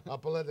government. A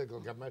political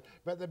government.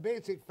 But the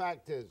basic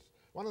fact is,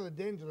 one of the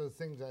dangerous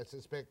things I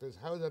suspect is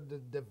how they're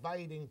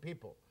dividing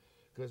people.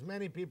 Because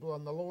many people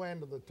on the low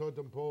end of the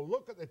totem pole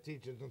look at the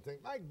teachers and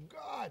think, my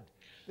God,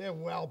 they're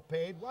well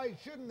paid. Why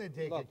shouldn't they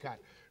take a cut?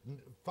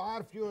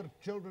 Far fewer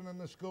children in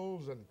the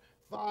schools and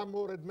far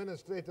more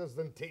administrators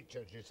than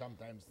teachers, you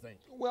sometimes think.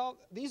 Well,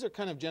 these are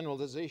kind of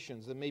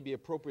generalizations that may be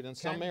appropriate in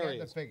some areas. Can't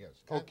get the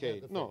figures.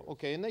 Okay, no,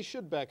 okay, and they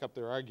should back up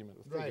their argument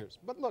with figures.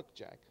 But look,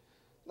 Jack,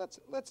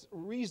 let's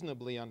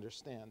reasonably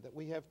understand that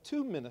we have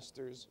two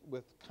ministers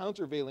with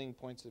countervailing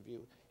points of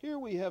view. Here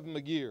we have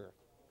McGeer,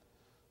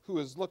 who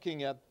is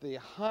looking at the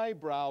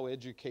highbrow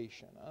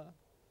education.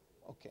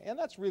 Okay, and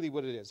that's really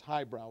what it is,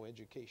 highbrow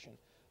education.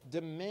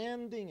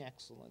 Demanding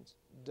excellence,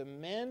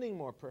 demanding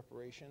more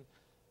preparation,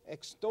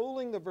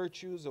 extolling the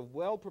virtues of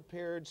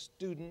well-prepared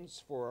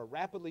students for a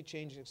rapidly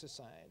changing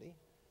society.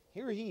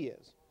 Here he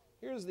is.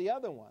 Here's the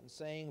other one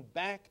saying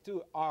back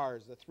to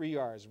R's, the 3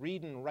 R's,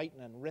 reading,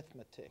 writing, and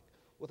arithmetic,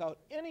 without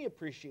any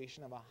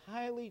appreciation of a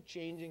highly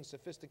changing,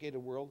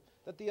 sophisticated world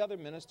that the other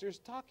minister is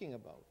talking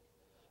about.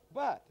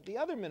 But the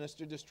other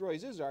minister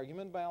destroys his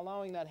argument by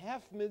allowing that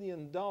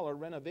 $500,000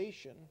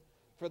 renovation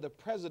for the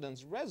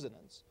president's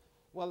residence,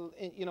 well,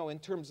 in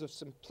terms of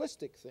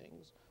simplistic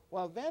things,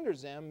 while Vander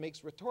Zalm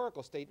makes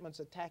rhetorical statements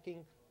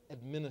attacking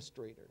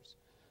administrators.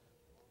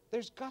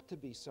 There's got to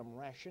be some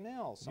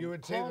rationale, some You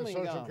would say the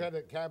Social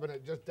Credit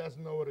Cabinet just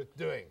doesn't know what it's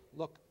doing.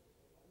 Look,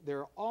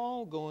 they're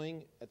all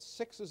going at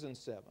 6s and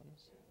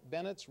 7s.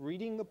 Bennett's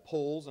reading the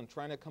polls and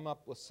trying to come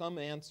up with some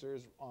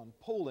answers on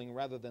polling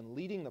rather than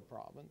leading the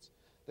province.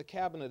 The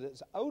cabinet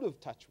is out of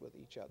touch with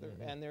each other,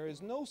 and there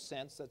is no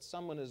sense that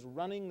someone is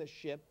running the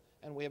ship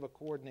and we have a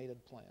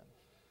coordinated plan.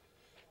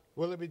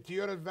 Will it be to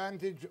your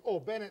advantage? Oh,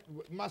 Bennett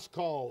must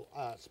call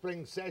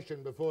spring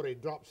session before he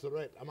drops the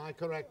writ. Am I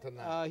correct on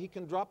that? He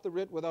can drop the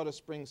writ without a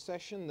spring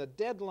session. The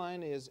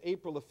deadline is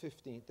April the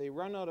 15th. They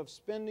run out of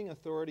spending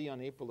authority on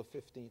April the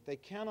 15th. They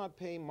cannot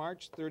pay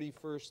March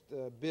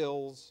 31st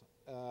bills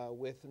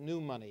with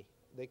new money.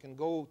 They can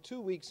go 2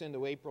 weeks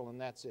into April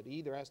and that's it. He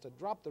either has to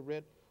drop the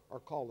writ or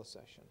call the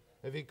session.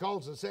 If he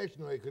calls the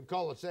session, or he could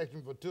call the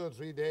session for 2 or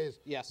 3 days,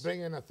 yes,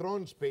 bring in a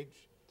throne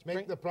speech,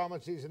 make the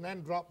promises, and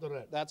then drop the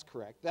writ. That's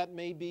correct. That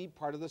may be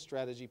part of the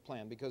strategy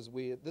plan because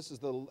this is,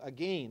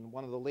 again,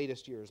 one of the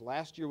latest years.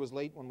 Last year was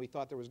late when we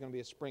thought there was going to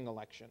be a spring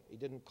election. He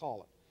didn't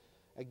call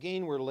it.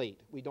 Again, we're late.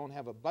 We don't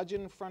have a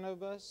budget in front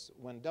of us.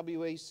 When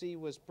WAC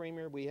was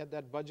premier, we had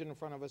that budget in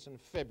front of us in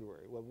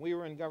February. When we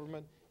were in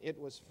government, it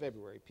was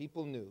February.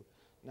 People knew.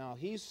 Now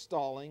he's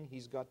stalling.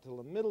 He's got till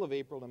the middle of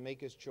April to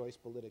make his choice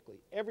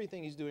politically.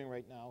 Everything he's doing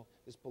right now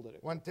is political.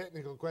 One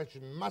technical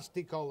question. Must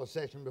he call the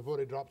session before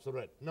he drops the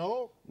writ?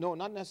 No? No,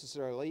 not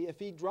necessarily. If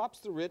he drops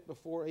the writ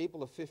before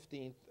April the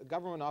 15th, the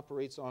government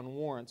operates on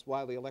warrants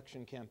while the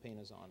election campaign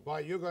is on.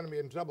 Boy, you're going to be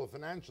in trouble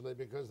financially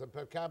because the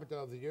per capita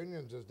of the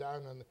unions is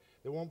down and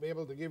they won't be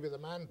able to give you the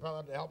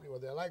manpower to help you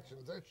with the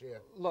elections this year.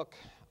 Look,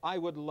 I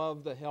would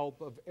love the help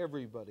of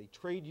everybody,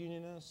 trade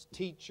unionists,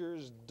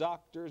 teachers,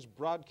 doctors,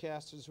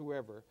 broadcasters,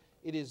 whoever.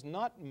 It is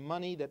not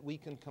money that we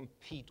can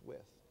compete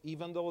with.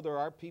 even though there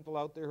are people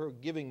out there who are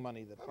giving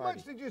money to the party. How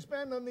much did you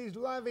spend on these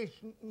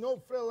lavish,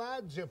 no-frill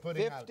ads you're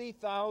putting out?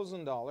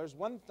 $50,000,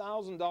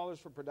 $1,000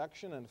 for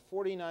production, and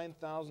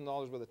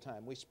 $49,000 worth of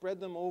time. We spread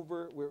them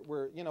over.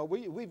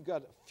 We've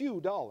got a few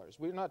dollars.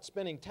 We're not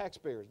spending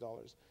taxpayers'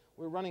 dollars.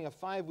 We're running a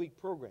 5-week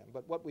program,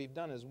 but what we've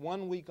done is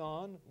 1 week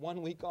on,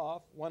 1 week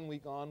off, 1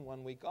 week on,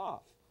 1 week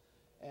off.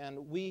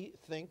 And we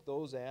think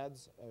those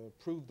ads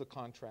prove the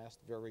contrast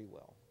very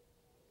well.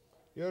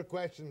 Your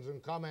questions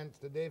and comments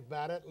to Dave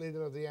Barrett,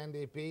 leader of the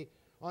NDP,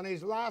 on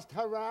his last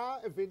hurrah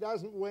if he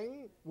doesn't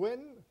win?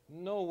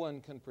 No one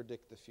can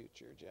predict the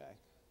future, Jack.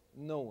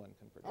 No one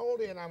can predict. How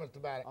old are you now,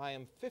 Mr. Barrett? I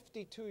am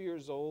 52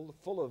 years old,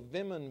 full of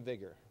vim and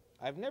vigor.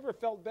 I've never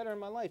felt better in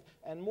my life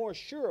and more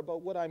sure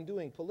about what I'm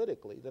doing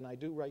politically than I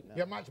do right now.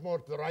 You're much more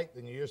to the right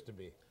than you used to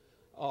be.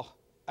 Oh,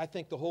 I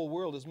think the whole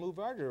world has moved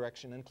our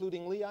direction,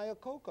 including Lee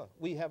Iacocca.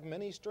 We have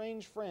many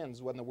strange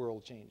friends when the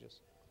world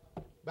changes.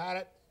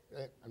 Barrett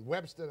and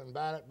Webster and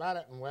Barrett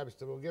and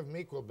Webster will give them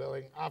equal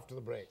billing after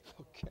the break.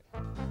 Okay.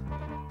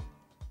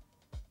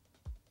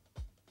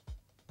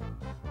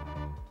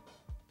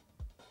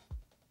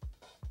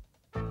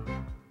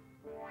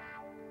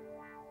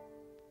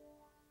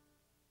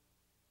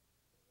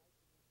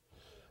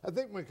 I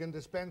think we can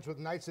dispense with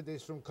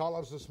niceties from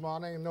callers this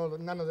morning. No,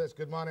 none of this.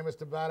 Good morning,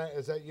 Mr. Barrett.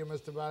 Is that you,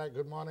 Mr. Barrett?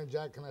 Good morning,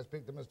 Jack. Can I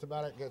speak to Mr.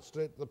 Barrett? Get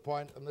straight to the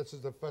point, and this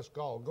is the first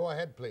call. Go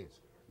ahead, please.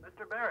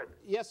 Mr. Barrett.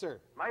 Yes, sir.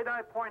 Might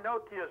I point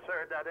out to you,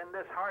 sir, that in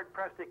this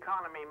hard-pressed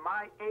economy,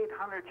 my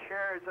 800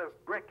 shares of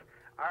BCRIC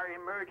are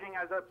emerging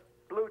as a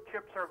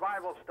blue-chip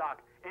survival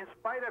stock, in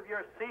spite of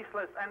your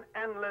ceaseless and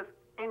endless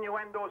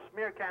innuendo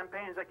smear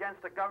campaigns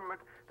against the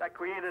government that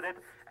created it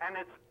and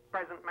its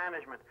present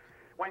management.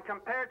 When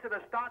compared to the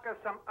stock of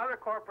some other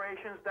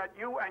corporations that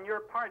you and your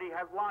party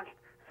have launched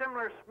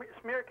similar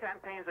smear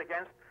campaigns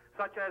against,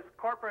 such as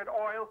corporate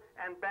oil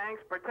and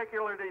banks,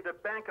 particularly the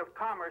Bank of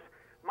Commerce,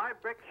 my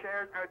BCRIC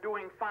shares are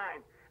doing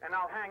fine, and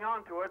I'll hang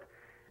on to it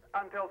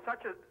until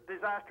such a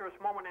disastrous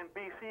moment in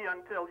BC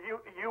until you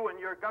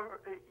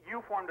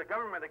form the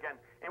government again,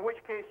 in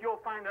which case you'll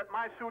find that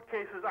my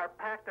suitcases are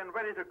packed and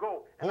ready to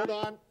go. Hold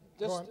on.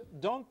 Just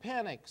don't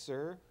panic,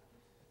 sir.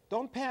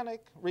 Don't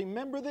panic.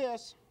 Remember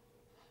this.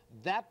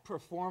 That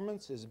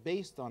performance is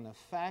based on the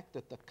fact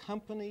that the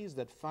companies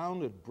that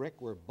founded BCRIC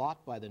were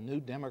bought by the New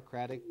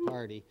Democratic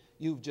Party.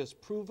 You've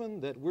just proven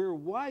that we're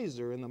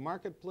wiser in the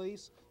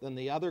marketplace than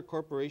the other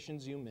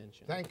corporations you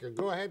mentioned. Thank you.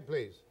 Go ahead,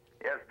 please.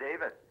 Yes,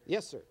 David.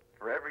 Yes, sir.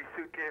 For every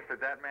suitcase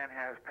that man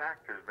has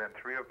packed, there's been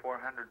 300 or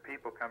 400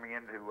 people coming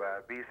into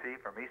BC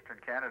from Eastern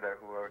Canada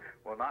who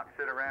will not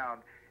sit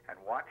around and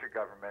watch a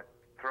government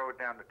throw it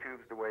down the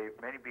tubes the way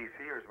many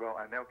BCers will,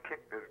 and they'll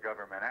kick this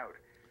government out.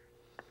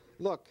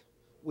 Look,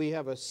 we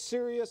have a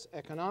serious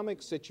economic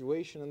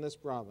situation in this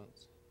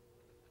province.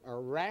 A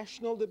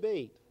rational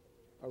debate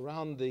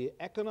around the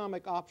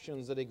economic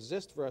options that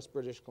exist for us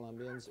British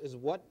Columbians is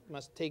what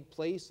must take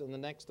place in the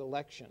next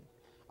election.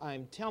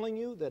 I'm telling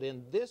you that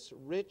in this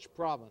rich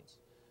province,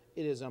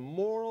 it is a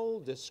moral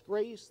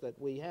disgrace that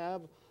we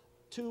have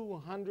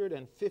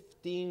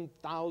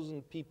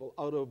 215,000 people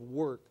out of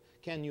work.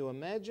 Can you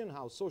imagine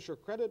how social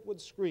credit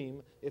would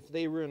scream if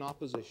they were in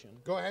opposition?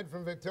 Go ahead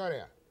from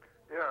Victoria.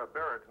 Yeah,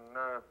 Barrett, and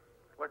I'd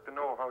like to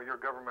know how your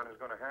government is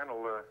going to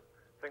handle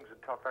things in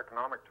tough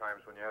economic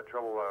times when you had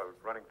trouble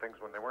running things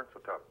when they weren't so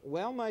tough.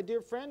 Well, my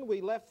dear friend,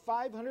 we left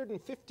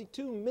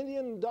 $552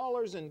 million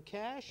in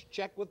cash,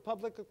 check with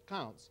public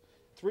accounts.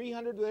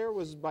 300 there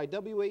was by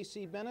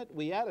W.A.C. Bennett.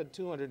 We added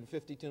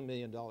 $252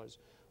 million.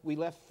 We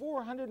left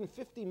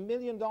 $450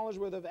 million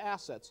worth of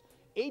assets,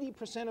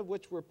 80% of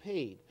which were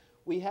paid.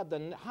 We had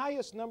the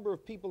highest number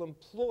of people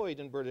employed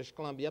in British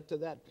Columbia up to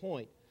that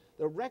point.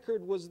 The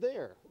record was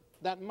there.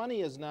 That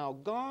money is now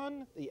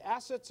gone, the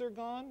assets are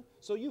gone,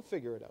 so you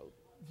figure it out.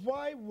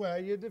 Why were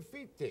you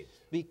defeated?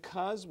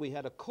 Because we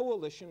had a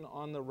coalition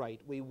on the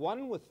right. We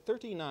won with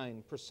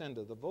 39%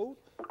 of the vote.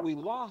 We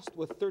lost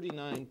with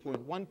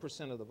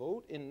 39.1% of the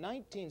vote. In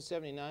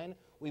 1979,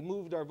 we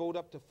moved our vote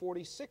up to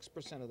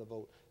 46% of the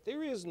vote.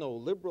 There is no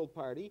Liberal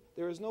Party.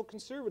 There is no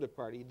Conservative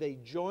Party. They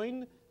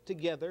joined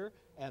together,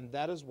 and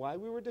that is why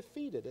we were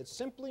defeated. It's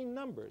simply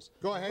numbers.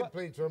 Go ahead,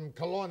 please, from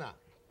Kelowna.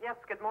 Yes,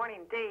 good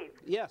morning, Dave.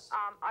 Yes.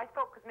 I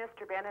spoke with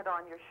Mr. Bennett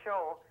on your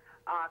show,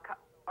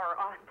 or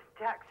on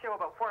Jack's show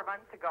about 4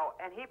 months ago,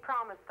 and he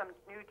promised some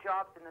new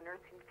jobs in the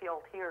nursing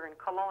field here in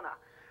Kelowna.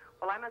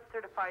 Well, I'm a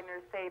certified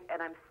nurse aide,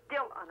 and I'm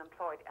still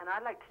unemployed, and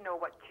I'd like to know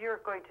what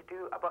you're going to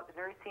do about the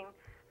nursing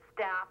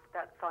staff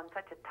that's on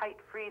such a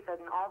tight freeze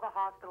in all the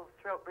hospitals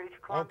throughout British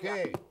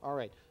Columbia. Okay. All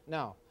right.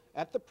 Now,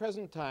 at the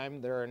present time,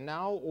 there are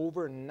now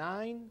over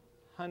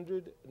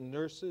 900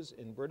 nurses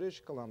in British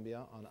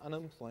Columbia on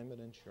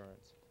unemployment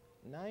insurance.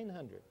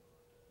 900.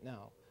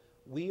 Now,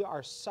 we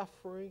are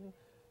suffering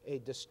a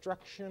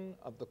destruction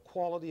of the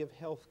quality of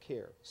health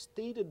care,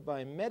 stated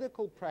by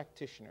medical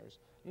practitioners,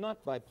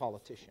 not by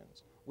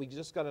politicians. We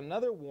just got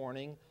another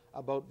warning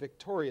about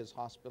Victoria's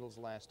hospitals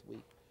last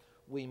week.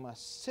 We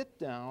must sit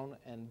down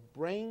and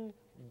bring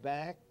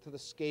back to the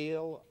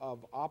scale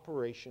of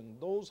operation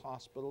those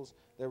hospitals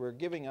that were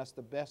giving us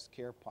the best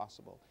care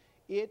possible.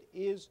 It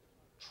is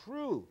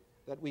true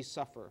that we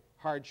suffer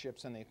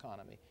hardships in the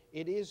economy.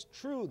 It is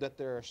true that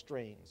there are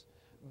strains.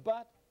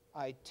 But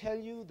I tell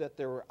you that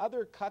there were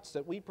other cuts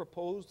that we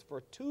proposed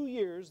for 2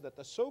 years that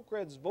the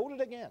Socreds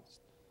voted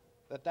against,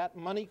 that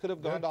money could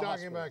have gone to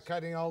hospitals. They're talking about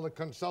cutting all the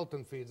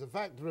consultant fees. The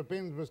fact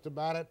remains, Mr.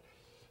 Barrett,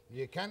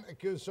 you can't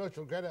accuse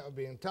social credit of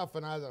being tough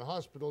on either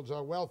hospitals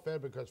or welfare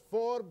because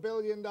 $4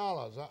 billion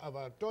of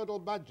our total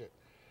budget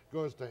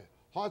goes to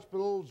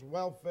hospitals,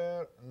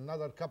 welfare,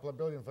 another couple of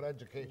billion for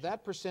education.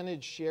 That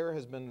percentage share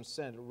has been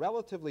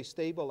relatively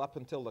stable up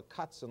until the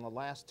cuts in the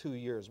last 2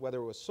 years, whether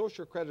it was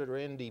social credit or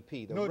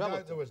NDP. No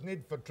doubt there was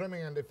need for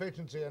trimming and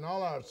efficiency in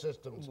all our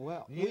systems.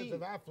 Well, years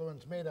of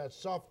affluence made us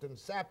soft and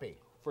sappy.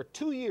 For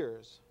 2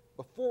 years,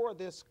 before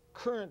this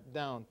current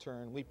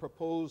downturn, we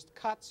proposed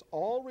cuts,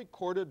 all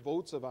recorded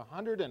votes of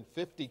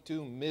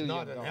 $152 million.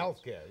 Not in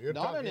healthcare.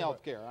 Not in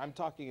healthcare. I'm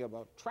talking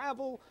about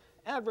travel,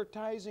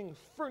 advertising,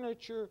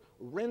 furniture,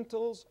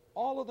 rentals,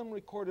 all of them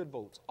recorded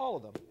votes, all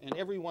of them, and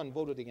everyone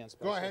voted against.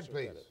 Go ahead,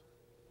 please.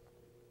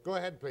 Go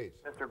ahead, please.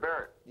 Mr.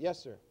 Barrett. Yes,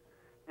 sir.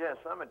 Yes,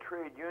 I'm a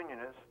trade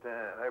unionist.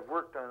 I've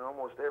worked on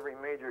almost every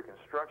major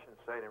construction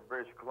site in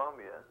British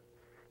Columbia,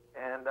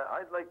 and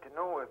I'd like to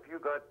know if you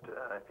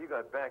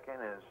got back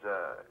in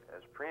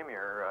as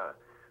premier,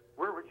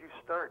 where would you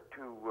start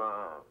to,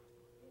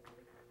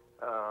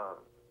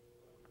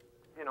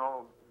 you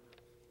know,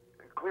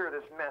 clear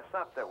this mess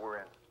up that we're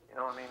in? You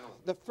know, I mean,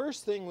 the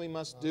first thing we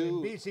must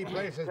do... BC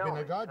Place has been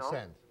a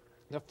godsend.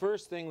 The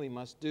first thing we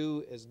must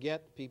do is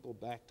get people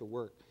back to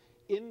work.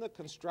 In the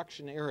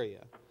construction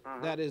area,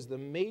 that is the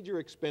major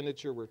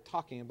expenditure we're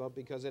talking about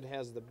because it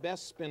has the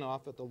best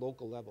spin-off at the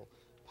local level.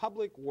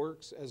 Public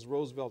Works, as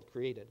Roosevelt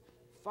created,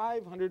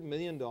 $500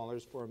 million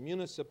for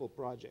municipal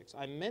projects.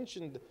 I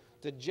mentioned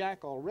to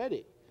Jack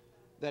already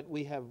that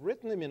we have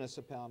written the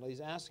municipalities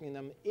asking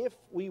them if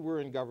we were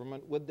in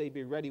government, would they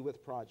be ready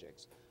with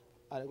projects?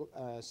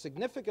 A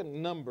significant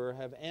number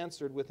have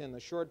answered within the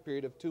short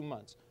period of 2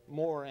 months.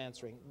 More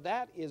answering.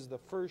 That is the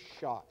first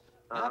shot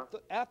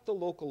at the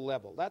local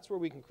level. That's where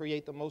we can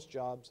create the most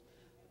jobs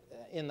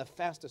in the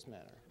fastest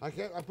manner. I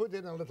put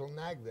in a little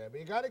nag there,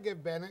 but you got to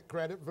give Bennett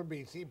credit for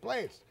BC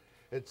Place.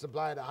 It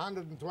supplied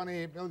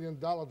 $128 million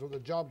worth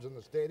of jobs in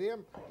the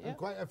stadium and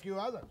quite a few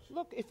others.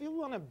 Look, if you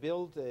want to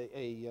build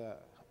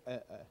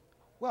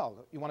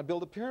well, you want to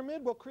build a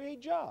pyramid, we'll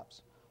create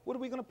jobs. What are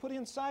we going to put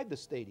inside the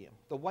stadium?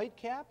 The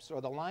Whitecaps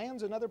or the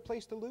Lions, another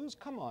place to lose?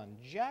 Come on,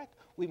 Jack.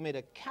 We've made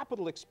a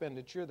capital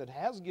expenditure that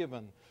has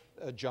given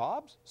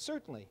jobs,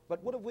 certainly.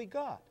 But what have we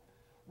got?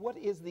 What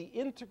is the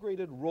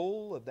integrated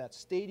role of that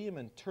stadium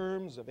in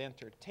terms of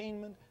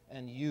entertainment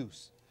and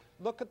use?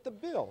 Look at the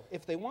bill.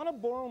 If they want to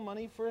borrow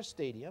money for a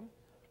stadium,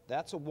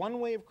 that's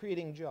one way of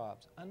creating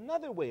jobs.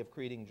 Another way of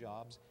creating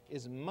jobs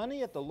is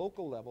money at the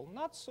local level,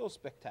 not so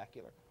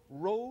spectacular.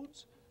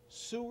 Roads,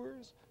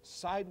 sewers,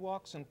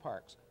 sidewalks, and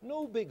parks.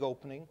 No big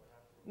opening,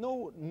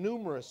 no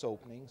numerous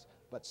openings,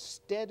 but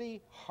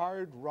steady,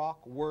 hard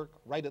rock work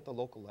right at the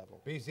local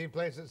level. BC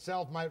Place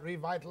itself might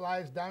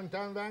revitalize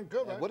downtown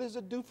Vancouver. What does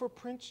it do for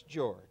Prince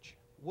George?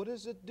 What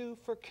does it do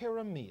for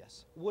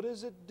Karameas? What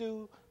does it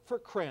do for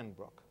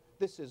Cranbrook?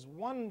 This is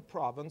one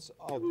province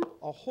of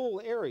a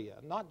whole area,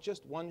 not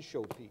just one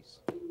showpiece.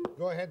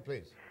 Go ahead,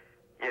 please.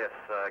 Yes,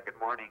 good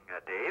morning,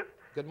 Dave.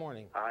 Good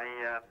morning.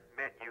 I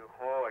met you,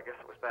 I guess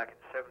it was back in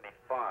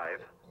 '75.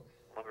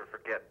 I'll never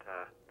forget,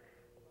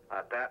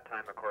 at that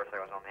time, of course,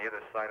 I was on the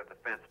other side of the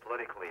fence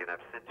politically, and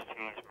I've since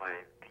changed my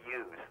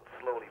views,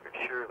 slowly but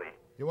surely.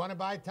 You want to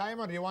buy time,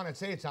 or do you want to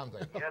say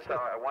something? Yes,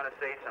 I want to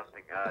say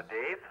something.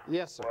 Dave?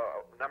 Yes, sir.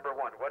 Well, number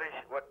one, what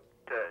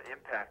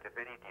impact, if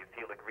any, do you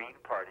feel the Green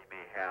Party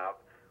may have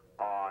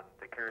on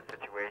the current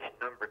situation?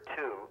 Number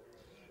two,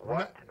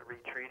 what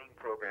retraining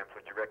programs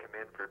would you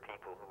recommend for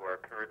people who are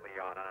currently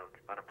on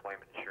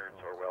unemployment insurance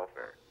or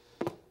welfare?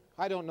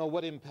 I don't know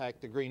what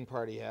impact the Green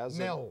Party has.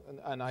 No.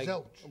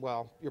 Zilch.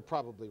 Well, you're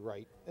probably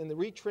right. In the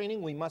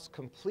retraining, we must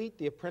complete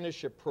the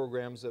apprenticeship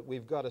programs that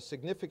we've got a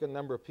significant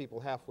number of people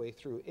halfway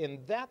through. In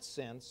that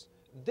sense,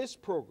 this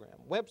program,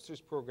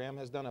 Webster's program,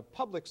 has done a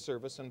public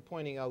service in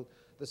pointing out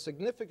the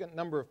significant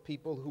number of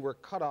people who were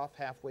cut off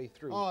halfway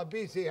through. Oh,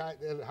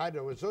 BC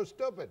Hydro was so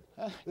stupid.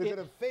 They could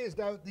have phased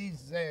out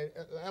these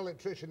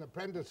electrician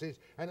apprentices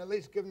and at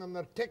least given them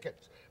their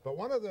tickets. But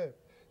one of the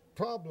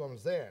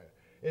problems there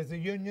is the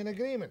union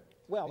agreement.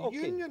 Well, the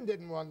union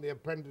didn't want the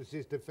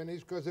apprentices to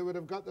finish because they would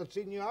have got their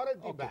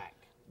seniority back.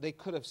 They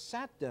could have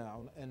sat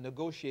down and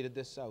negotiated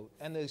this out.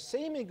 And the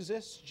same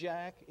exists,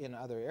 Jack, in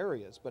other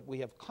areas, but we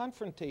have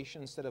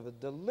confrontation instead of a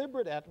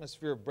deliberate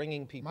atmosphere of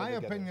bringing people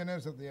together. My opinion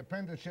is that the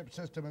apprenticeship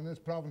system in this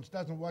province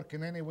doesn't work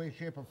in any way,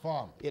 shape, or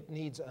form. It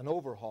needs an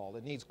overhaul.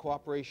 It needs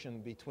cooperation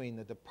between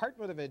the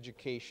Department of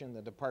Education,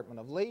 the Department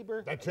of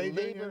Labor, the trade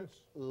unions,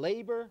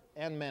 labor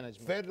and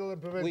management. Federal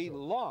and provincial. We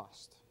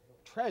lost,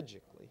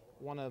 tragically,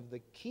 one of the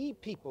key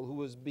people who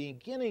was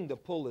beginning to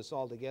pull this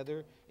all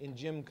together in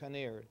Jim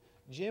Kinnaird.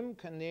 Jim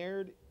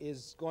Kinnaird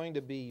is going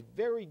to be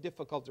very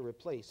difficult to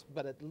replace,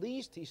 but at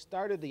least he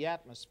started the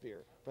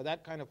atmosphere for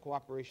that kind of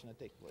cooperation to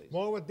take place.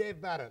 More with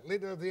Dave Barrett,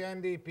 leader of the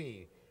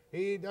NDP.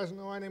 He doesn't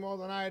know any more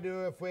than I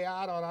do if we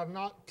are or are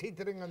not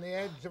teetering on the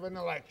edge of an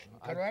election,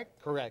 correct?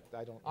 Correct,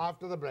 I don't.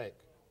 After the break.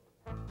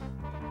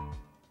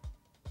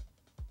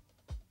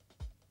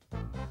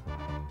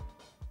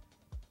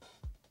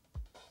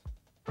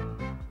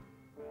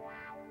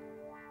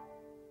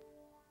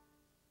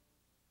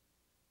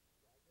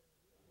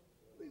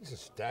 These are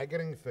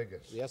staggering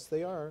figures. Yes,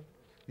 they are.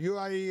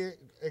 UIE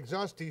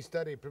exhaustive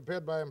study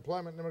prepared by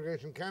Employment and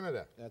Immigration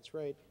Canada. That's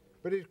right.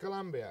 British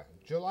Columbia,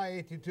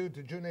 July 82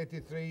 to June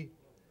 83,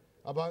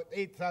 about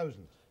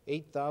 8,000.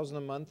 8,000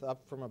 a month,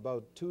 up from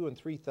about 2,000 and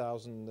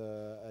 3,000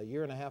 a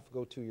year and a half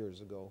ago, 2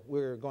 years ago.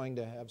 We're going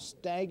to have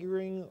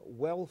staggering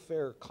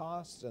welfare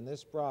costs in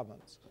this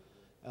province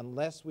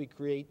unless we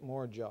create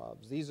more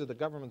jobs. These are the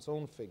government's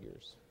own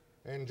figures.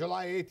 In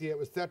July 80, it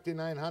was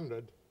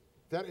 3,900,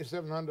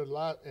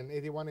 3,700 in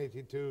 81,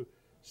 82,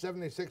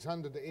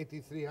 7,600 to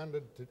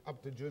 8,300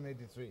 up to June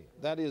 83.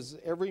 That is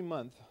every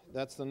month.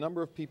 That's the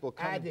number of people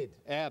coming.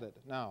 Added.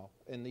 Now,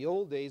 in the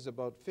old days,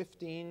 about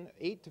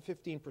 8 to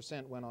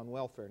 15% went on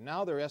welfare.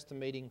 Now they're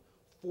estimating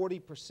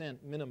 40%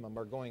 minimum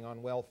are going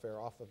on welfare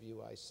off of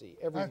UIC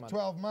every month. That's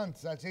 12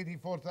 months. That's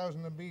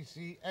 84,000 in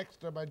BC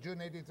extra by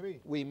June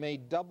 83. We may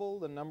double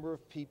the number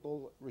of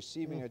people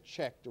receiving a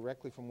check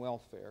directly from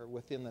welfare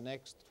within the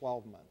next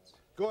 12 months.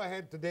 Go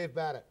ahead to Dave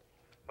Barrett.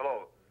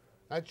 Hello.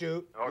 That's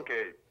you.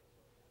 Okay.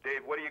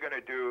 Dave, what are you going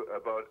to do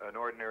about an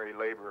ordinary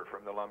laborer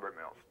from the lumber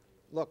mills?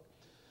 Look,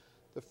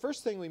 the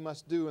first thing we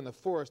must do in the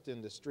forest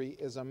industry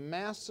is a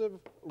massive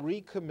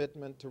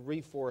recommitment to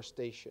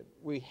reforestation.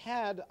 We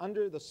had,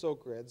 under the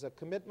SOCREDs, a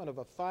commitment of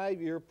a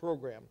 5-year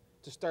program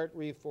to start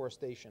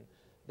reforestation.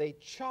 They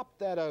chopped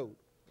that out.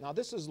 Now,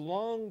 this is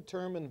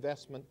long-term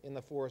investment in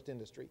the forest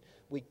industry.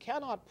 We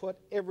cannot put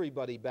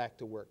everybody back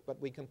to work, but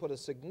we can put a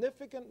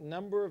significant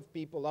number of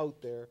people out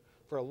there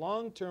for a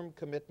long-term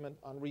commitment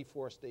on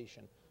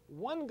reforestation.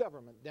 One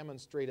government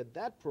demonstrated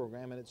that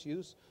program and its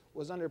use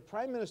was under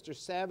Prime Minister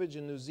Savage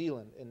in New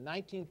Zealand in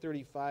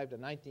 1935 to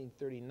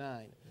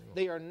 1939.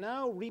 They are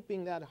now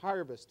reaping that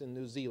harvest in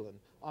New Zealand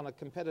on a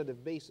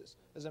competitive basis.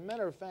 As a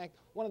matter of fact,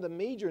 one of the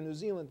major New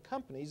Zealand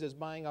companies is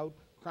buying out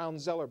Crown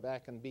Zeller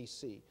back in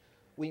BC.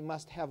 We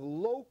must have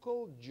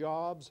local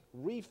jobs.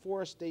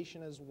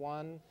 Reforestation is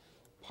one.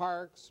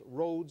 Parks,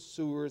 roads,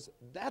 sewers,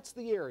 that's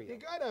the area. You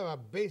got to have a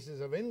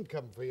basis of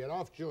income for your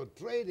offshore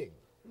trading.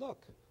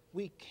 Look,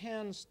 we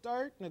can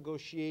start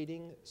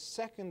negotiating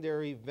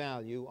secondary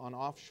value on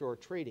offshore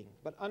trading,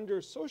 but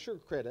under social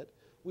credit,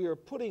 we are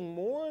putting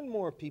more and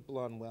more people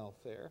on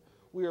welfare.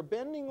 We are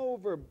bending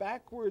over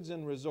backwards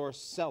in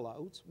resource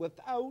sellouts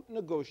without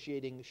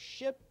negotiating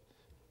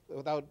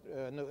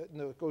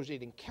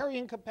negotiating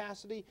carrying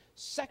capacity,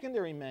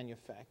 secondary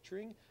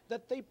manufacturing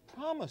that they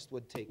promised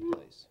would take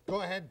place.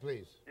 Go ahead,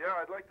 please. Yeah,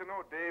 I'd like to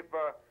know, Dave,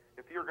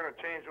 if you're going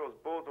to change those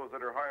bozos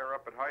that are higher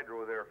up at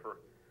Hydro there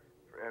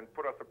and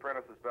put us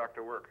apprentices back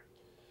to work.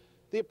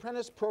 The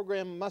apprentice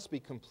program must be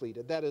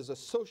completed. That is a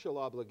social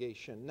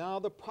obligation. Now,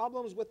 the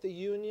problems with the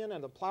union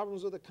and the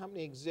problems with the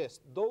company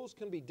exist. Those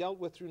can be dealt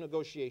with through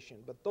negotiation,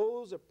 but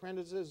those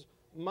apprentices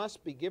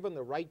must be given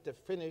the right to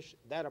finish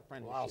that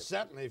apprenticeship. Well,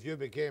 certainly if you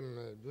became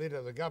leader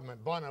of the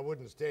government, Bonner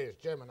wouldn't stay as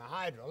chairman of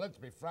Hydro. Let's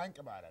be frank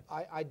about it.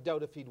 I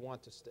doubt if he'd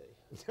want to stay.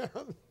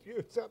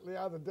 You certainly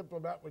are the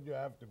diplomat when you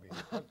have to be.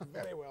 That's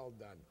very well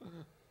done.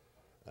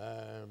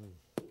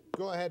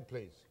 Go ahead,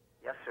 please.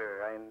 Yes,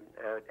 sir.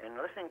 In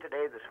listening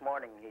today this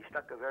morning, he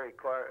struck a very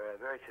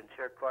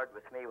sincere chord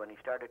with me when he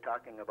started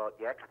talking about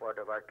the export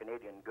of our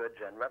Canadian goods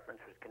and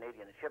references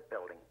Canadian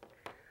shipbuilding.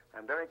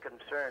 I'm very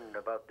concerned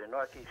about the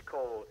Northeast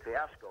coal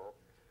fiasco,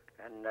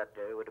 and that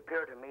it would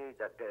appear to me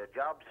that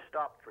jobs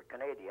stopped for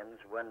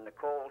Canadians when the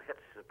coal hits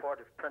the port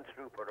of Prince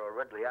Rupert or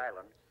Ridley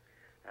Island.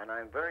 And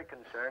I'm very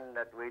concerned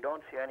that we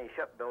don't see any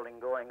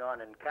shipbuilding going on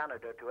in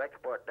Canada to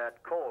export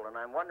that coal. And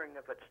I'm wondering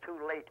if it's too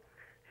late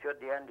should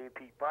the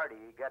NDP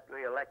party get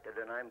re-elected,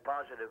 and I'm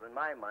positive in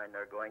my mind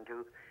they're going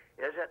to.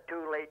 Is it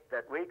too late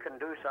that we can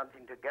do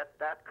something to get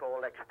that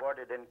coal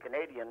exported in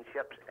Canadian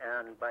ships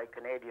and by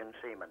Canadian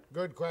seamen?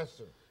 Good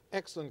question.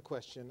 Excellent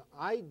question.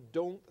 I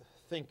don't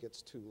think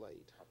it's too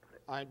late.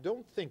 I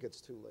don't think it's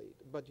too late,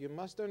 but you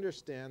must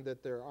understand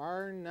that there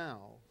are now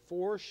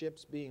 4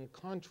 ships being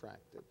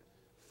contracted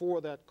for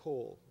that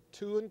coal.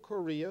 2 in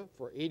Korea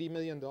for $80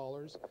 million,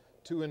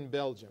 2 in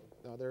Belgium.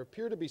 Now, there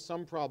appear to be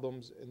some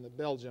problems in the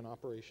Belgian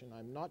operation.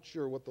 I'm not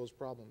sure what those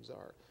problems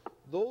are.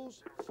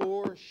 Those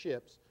 4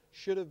 ships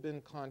should have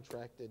been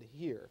contracted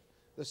here.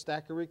 The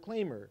Stacker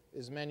Reclaimer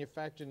is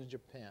manufactured in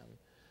Japan.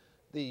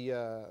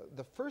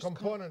 The first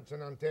components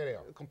in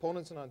Ontario.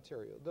 Components in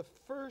Ontario. The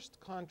first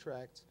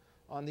contracts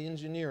on the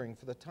engineering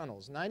for the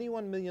tunnels,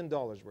 $91 million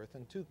worth,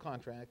 and 2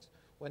 contracts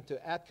went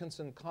to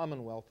Atkinson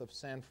Commonwealth of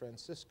San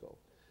Francisco.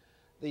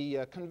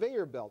 The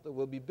conveyor belt that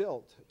will be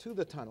built to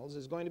the tunnels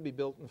is going to be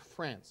built in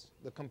France.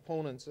 The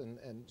components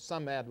and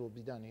some add will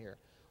be done here.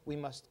 We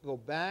must go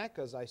back,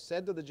 as I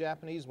said to the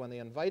Japanese when they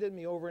invited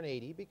me over in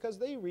 '80, because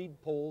they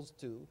read polls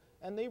too,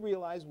 and they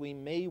realize we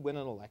may win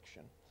an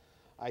election.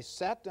 I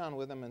sat down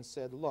with them and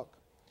said, look,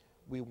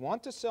 we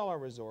want to sell our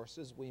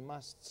resources. We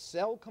must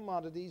sell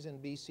commodities in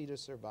BC to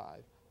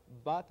survive,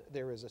 but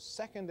there is a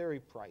secondary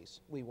price.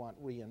 We want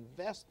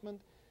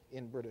reinvestment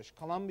in British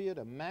Columbia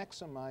to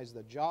maximize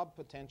the job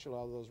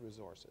potential of those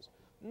resources.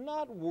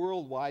 Not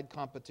worldwide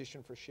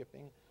competition for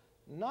shipping,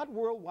 not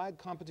worldwide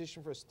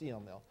competition for a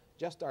steel mill,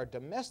 just our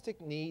domestic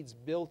needs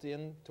built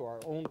into our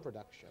own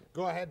production.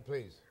 Go ahead,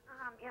 please.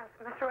 Yes,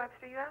 Mr.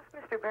 Webster, you asked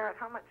Mr. Barrett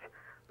how much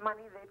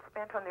money they'd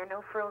spent on their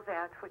no-frills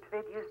ads, which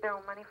they'd used their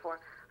own money for.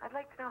 I'd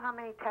like to know how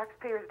many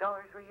taxpayers'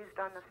 dollars were used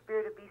on the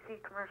Spirit of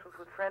BC commercials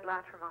with Fred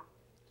Latrimont.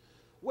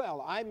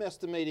 Well, I'm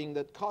estimating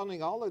that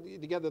calling all of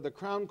together the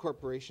Crown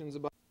corporations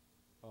about...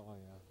 Oh,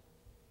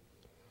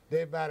 yeah.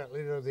 Dave Barrett,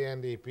 leader of the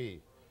NDP.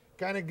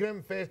 Kind of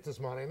grim-faced this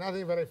morning.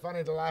 Nothing very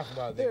funny to laugh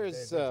about.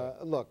 There's,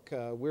 look,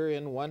 we're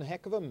in one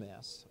heck of a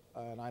mess,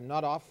 and I'm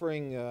not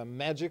offering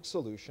magic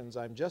solutions.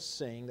 I'm just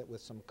saying that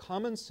with some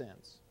common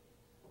sense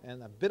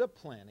and a bit of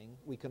planning,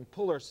 we can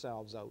pull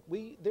ourselves out.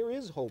 There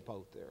is hope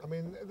out there. I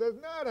mean, there's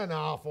not an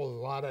awful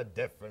lot of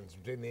difference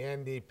between the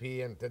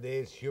NDP and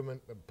today's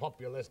human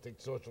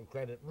populistic social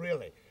credit,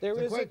 really.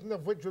 It's a question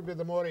of which would be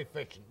the more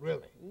efficient,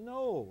 really.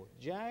 No,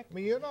 Jack. I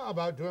mean, you're not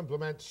about to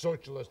implement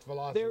socialist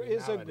philosophy There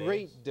is nowadays. a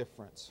great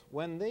difference.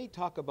 When they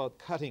talk about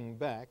cutting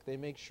back, they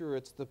make sure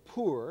it's the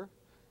poor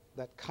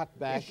that cut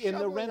back in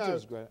the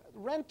renter's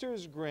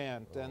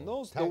grant, and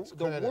those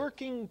the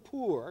working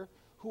poor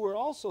who are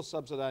also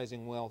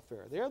subsidizing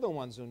welfare. They're the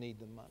ones who need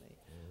the money.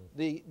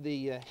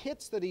 The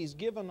hits that he's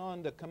given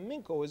on to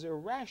Cominco is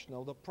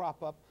irrational to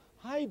prop up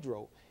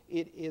hydro.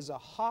 It is a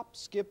hop,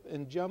 skip,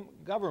 and jump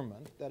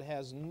government that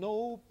has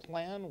no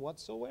plan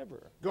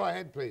whatsoever. Go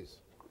ahead, please.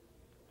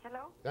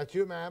 Hello? That's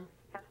you, ma'am.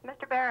 Yes,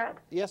 Mr. Barrett.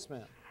 Yes,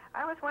 ma'am.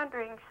 I was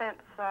wondering,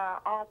 since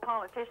all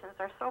politicians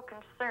are so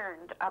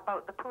concerned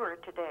about the poor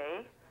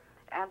today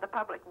and the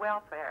public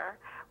welfare,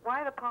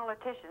 why the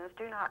politicians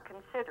do not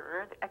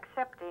consider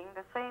accepting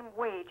the same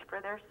wage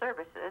for their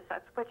services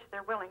as which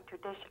they're willing to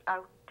dish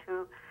out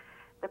to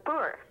the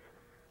poor.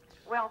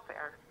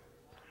 Welfare.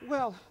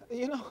 Well,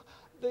 you know,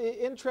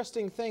 the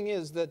interesting thing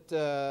is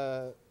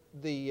that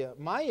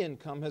my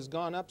income has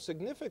gone up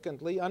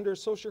significantly under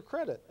social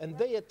credit, and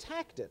they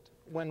attacked it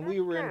when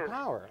we were in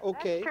power.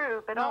 Okay. That's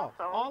true, but now,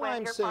 also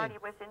when your party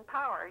was in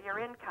power, your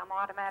income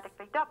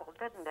automatically doubled,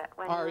 didn't it?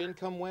 Our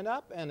income went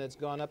up, and it's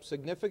gone up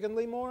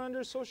significantly more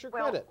under social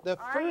credit. The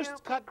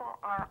first cut.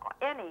 Are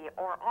any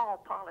or all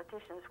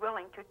politicians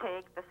willing to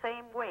take the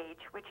same wage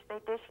which they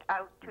dish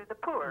out to the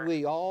poor?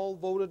 We all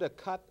voted a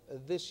cut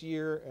this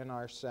year in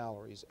our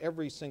salaries,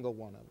 every single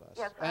one of us.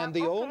 Yes, and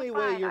the only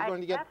way you're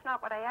going to get... That's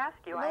not what I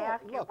asked you. No, I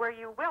asked you, look. were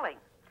you willing?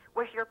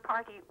 Was your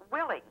party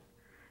willing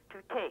to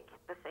take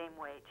the same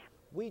wage?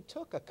 We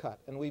took a cut,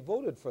 and we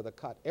voted for the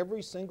cut,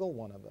 every single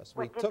one of us.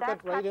 We Did took that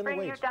it right in the bring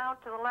wage. you down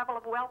to the level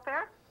of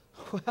welfare?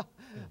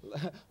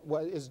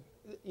 Well,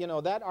 you know,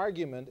 that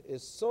argument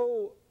is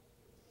so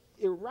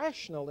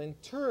irrational in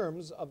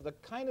terms of the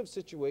kind of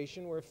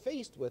situation we're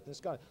faced with in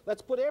Scotland.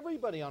 Let's put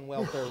everybody on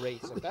welfare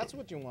rates, if that's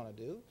what you want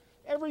to do.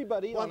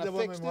 Everybody on a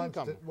fixed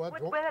income. Would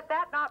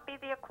that not be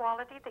the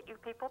equality that you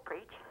people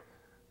preach?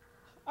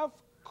 Of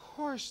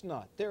course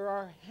not. There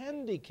are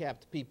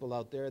handicapped people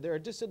out there. There are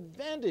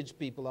disadvantaged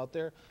people out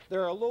there.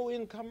 There are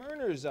low-income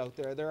earners out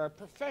there. There are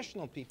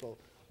professional people.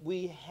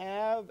 We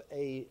have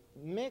a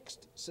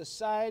mixed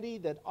society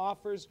that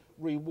offers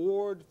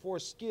reward for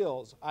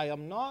skills. I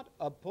am not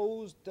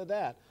opposed to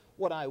that.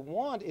 What I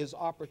want is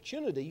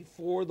opportunity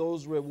for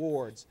those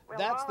rewards. Well,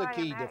 that's the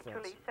key difference. All I am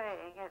actually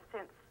saying is,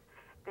 since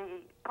the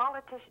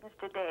politicians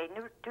today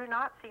do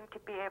not seem to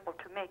be able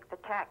to make the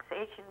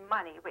taxation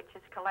money which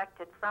is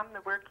collected from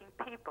the working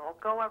people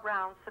go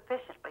around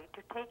sufficiently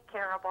to take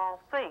care of all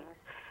things,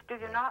 do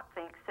you not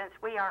think, since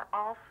we are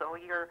also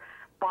your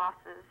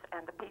bosses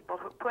and the people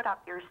who put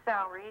up your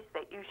salaries,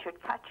 that you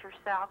should cut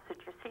yourselves, that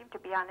you seem to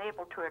be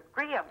unable to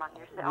agree among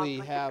yourselves, we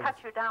should cut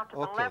you down to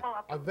the level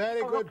of a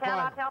very people good who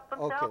cannot help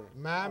themselves?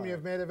 Ma'am,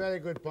 you've made a very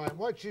good point.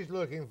 What she's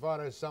looking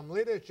for is some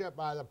leadership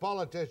by the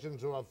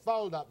politicians who have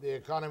fouled up the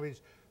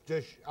economies,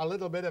 just a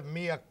little bit of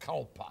mea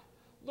culpa.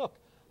 Look,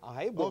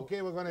 I will...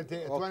 Okay, we're going to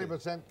take a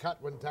 20% cut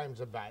when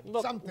times are bad.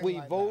 Look, something we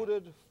like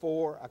voted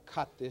for a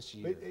cut this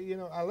year. But, you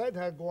know, I let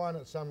her go on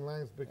at some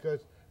length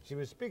because she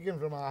was speaking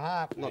from her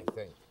heart, I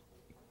think.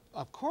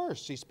 Of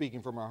course she's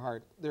speaking from her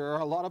heart. There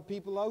are a lot of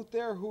people out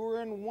there who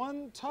are in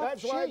one tough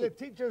That's shape. why the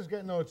teachers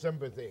get no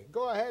sympathy.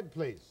 Go ahead,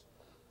 please.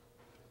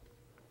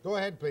 Go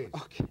ahead, please.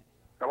 Okay.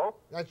 Hello?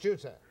 That's you,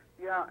 sir.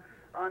 Yeah,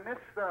 on this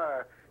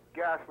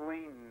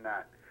gasoline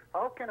nut,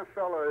 how can a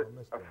fellow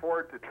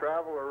afford to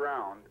travel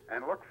around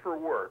and look for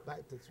work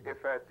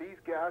if at these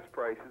gas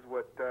prices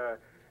what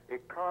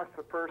it costs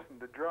a person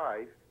to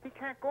drive, he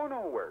can't go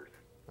nowhere?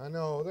 I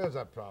know, there's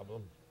a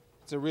problem.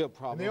 It's a real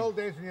problem. In the old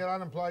days when you're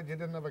unemployed, you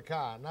didn't have a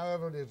car. Now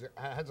everybody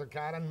has a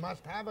car and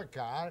must have a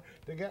car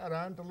to get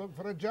around to look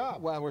for a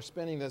job. Well, we're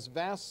spending this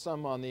vast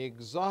sum on the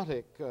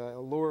exotic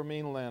Lower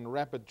Mainland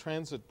rapid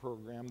transit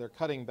program. They're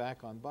cutting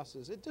back on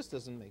buses. It just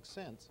doesn't make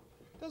sense.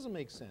 It doesn't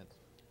make sense.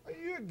 Are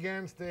you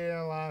against the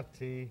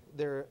LRT?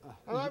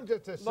 I'm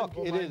just a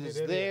simple-minded Look, it is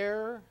idiot.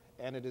 there,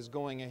 and it is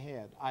going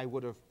ahead. I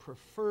would have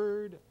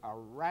preferred a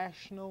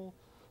rational,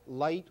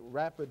 light,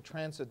 rapid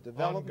transit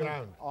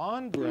development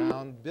on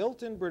ground,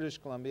 built in British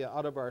Columbia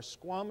out of our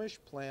Squamish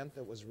plant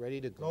that was ready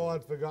to go. Oh,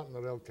 I'd forgotten the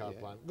railcar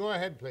plant. Go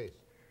ahead, please.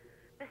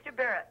 Mr.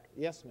 Barrett.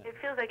 Yes, ma'am. It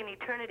feels like an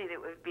eternity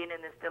that we've been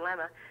in this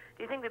dilemma.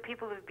 Do you think the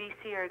people of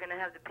BC are going to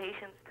have the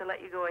patience to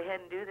let you go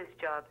ahead and do this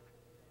job?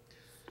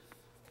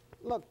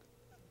 Look,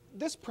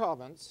 this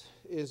province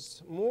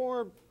is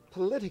more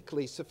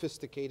politically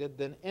sophisticated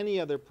than any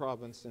other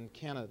province in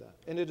Canada,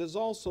 and it is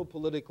also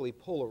politically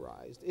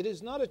polarized. It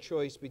is not a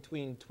choice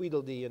between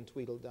Tweedledee and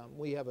Tweedledum.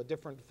 We have a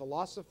different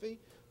philosophy,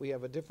 we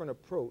have a different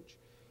approach.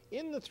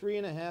 In the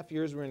 3.5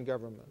 years we're in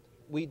government,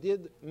 we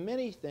did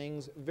many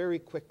things very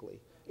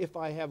quickly. If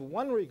I have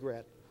one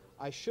regret,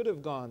 I should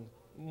have gone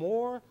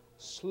more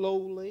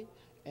slowly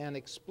and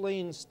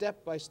explained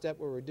step by step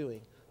what we're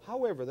doing.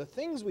 However, the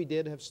things we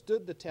did have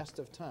stood the test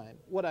of time.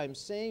 What I'm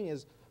saying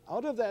is,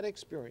 out of that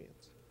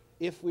experience,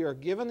 if we are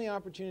given the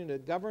opportunity to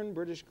govern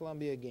British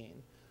Columbia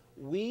again,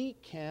 we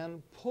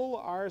can pull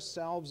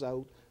ourselves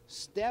out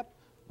step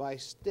by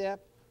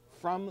step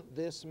from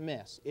this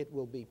mess. It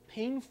will be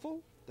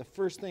painful. The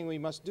first thing we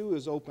must do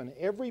is open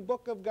every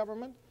book of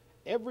government,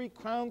 every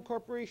Crown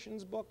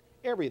Corporation's book,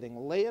 everything.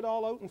 Lay it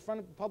all out in front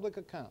of public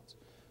accounts.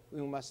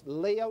 We must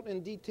lay out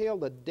in detail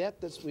the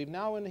debt that we've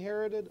now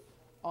inherited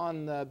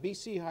on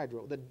BC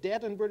Hydro. The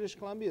debt in British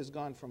Columbia has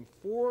gone from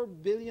 $4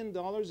 billion in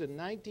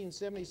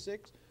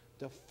 1976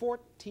 to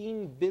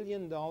 $14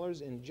 billion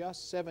in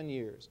just 7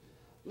 years.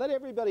 Let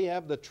everybody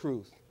have the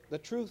truth. The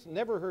truth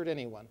never hurt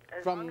anyone.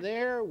 From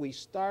there, we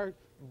start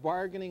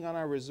bargaining on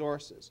our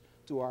resources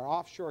to our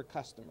offshore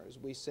customers.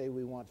 We say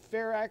we want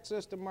fair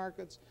access to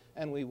markets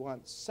and we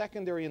want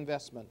secondary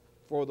investment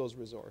for those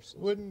resources.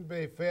 Wouldn't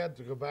be fair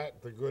to go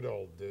back to good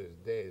old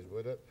days,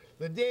 would it?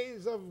 The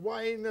days of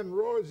wine and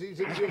roses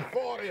and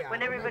euphoria.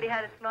 When everybody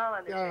had a smile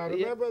on their face.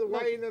 Remember the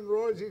wine and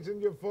roses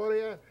and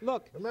euphoria?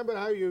 Look. Remember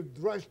how you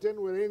rushed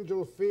in with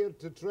angel fear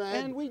to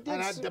tread and we did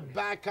had to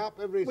back up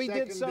every second day?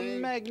 We did some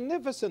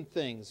magnificent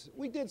things.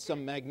 We did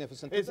some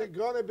magnificent things. Is it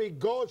going to be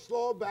go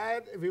slow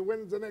bad if he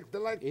wins the next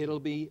election? It'll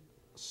be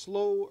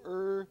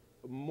slower,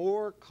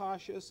 more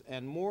cautious,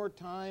 and more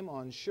time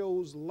on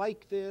shows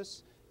like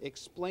this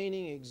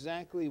explaining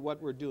exactly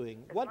what we're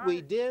doing. What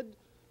we did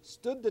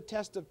stood the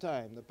test of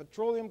time, the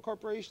Petroleum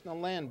Corporation, the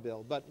land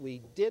bill, but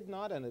we did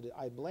not, and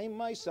I blame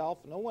myself,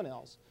 no one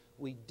else,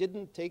 we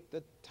didn't take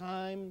the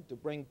time to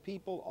bring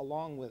people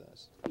along with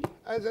us.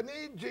 As an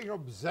aging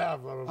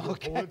observer of the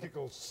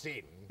political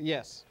scene,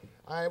 yes,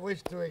 I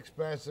wish to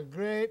express a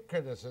great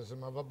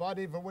criticism of a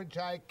body for which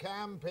I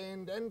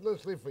campaigned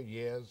endlessly for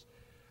years,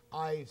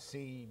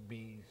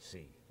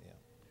 ICBC.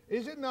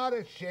 Is it not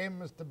a shame,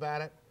 Mr.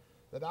 Barrett,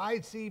 that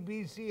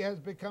ICBC has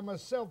become a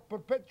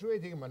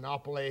self-perpetuating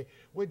monopoly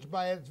which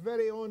by its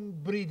very own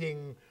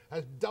breeding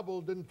has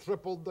doubled and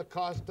tripled the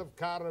cost of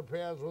car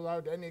repairs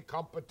without any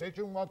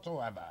competition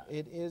whatsoever?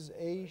 It is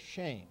a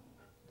shame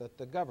that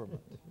the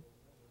government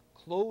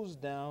closed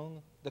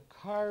down the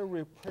car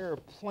repair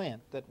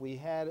plant that we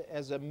had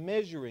as a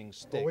measuring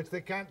stick. For which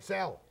they can't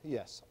sell.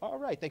 Yes. All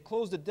right, they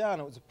closed it down.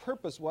 The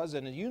purpose was,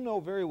 and you know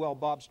very well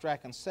Bob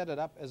Strachan set it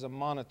up as a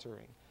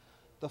monitoring.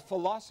 The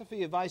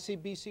philosophy of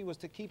ICBC was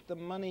to keep the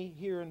money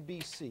here in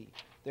BC.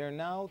 They're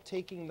now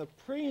taking the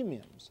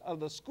premiums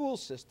of the school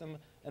system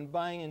and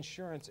buying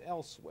insurance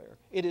elsewhere.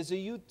 It is a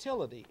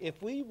utility.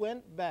 If we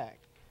went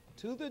back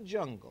to the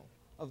jungle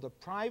of the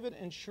private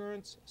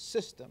insurance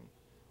system,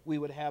 we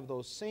would have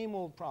those same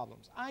old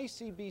problems.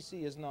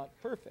 ICBC is not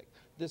perfect.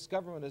 This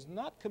government is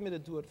not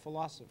committed to it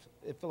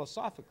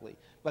philosophically,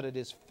 but it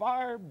is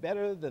far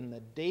better than the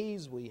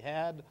days we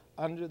had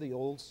under the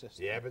old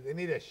system. Yeah, but they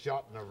need a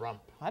shot in the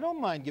rump. I don't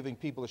mind giving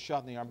people a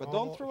shot in the arm, but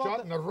don't throw out shot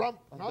in the rump,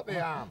 not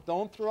the arm.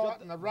 Don't throw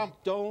shot in the rump.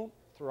 Don't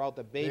throw out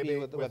the baby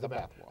with the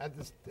bathwater. At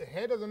the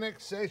head of the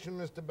next session,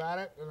 Mr.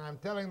 Barrett, and I'm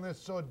telling this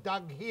so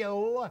Doug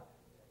Hill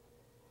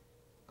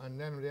and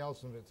anybody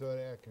else in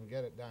Victoria can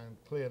get it down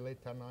clearly,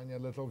 turn on your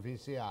little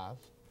VCRs.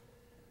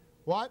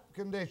 What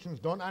conditions,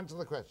 don't answer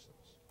the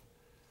questions,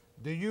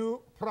 do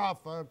you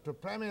proffer to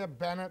Premier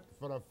Bennett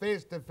for a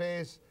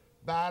face-to-face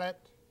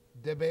Barrett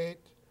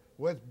debate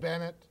with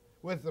Bennett,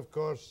 with, of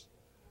course,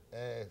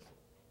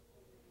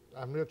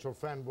 our mutual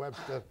friend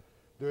Webster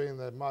doing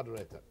the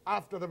moderator?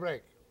 After the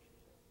break.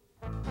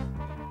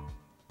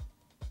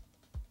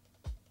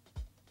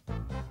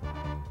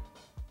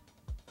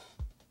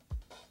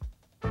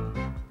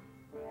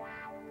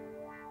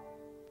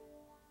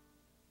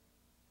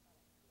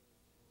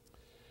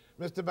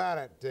 Mr.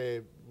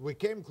 Barrett, we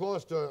came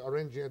close to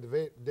arranging a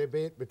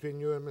debate between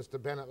you and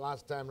Mr. Bennett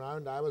last time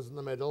round. I was in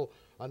the middle,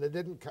 and it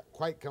didn't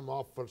quite come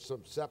off for some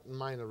certain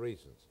minor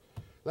reasons.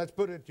 Let's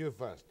put it to you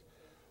first.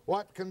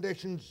 What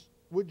conditions,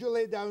 would you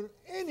lay down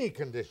any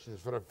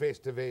conditions for a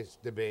face-to-face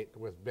debate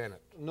with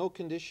Bennett? No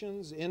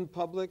conditions, in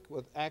public,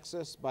 with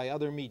access by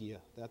other media,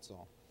 that's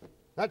all.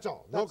 That's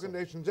all. No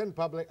conditions, in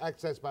public,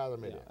 access by other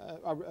media.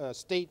 Yeah. A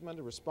statement,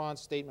 a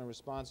response, statement,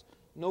 response.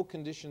 No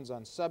conditions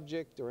on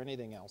subject or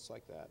anything else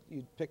like that.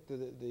 You'd pick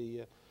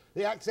the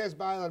access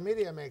by other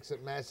media makes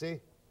it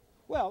messy.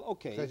 Well,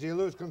 okay. Because you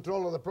lose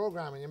control of the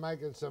program and you might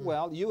get some...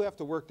 Well, you have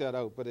to work that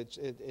out, but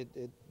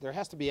there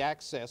has to be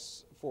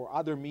access for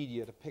other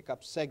media to pick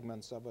up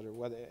segments of it or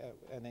whether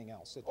anything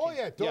else.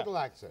 Total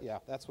access. Yeah,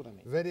 that's what I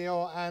mean.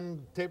 Video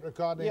and tape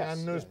recording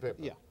and newspaper.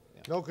 Yeah.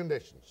 No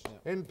conditions.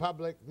 Yeah. In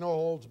public, no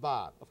holds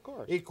barred. Of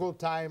course. Equal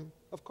time.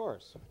 Of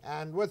course.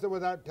 And with or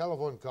without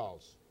telephone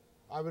calls.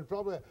 I would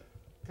probably...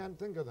 Can't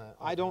think of that.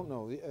 I don't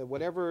know.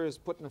 Whatever is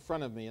put in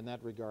front of me in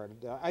that regard.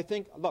 I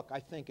think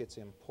it's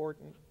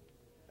important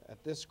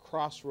at this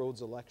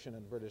crossroads election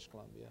in British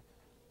Columbia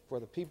for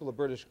the people of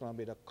British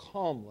Columbia to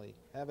calmly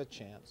have a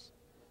chance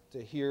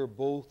to hear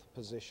both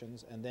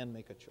positions and then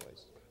make a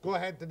choice. Go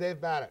ahead to Dave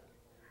Barrett.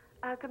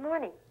 Good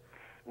morning.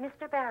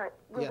 Mr. Barrett,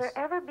 will Yes. there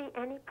ever be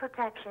any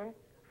protection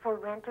for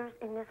renters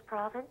in this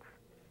province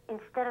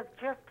instead of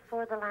just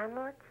for the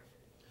landlords?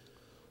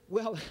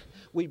 Well,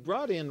 we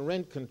brought in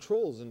rent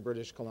controls in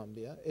British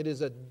Columbia. It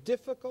is a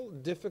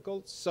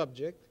difficult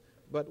subject,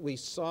 but we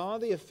saw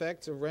the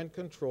effects of rent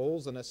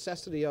controls, the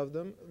necessity of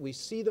them. We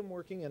see them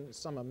working in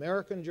some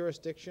American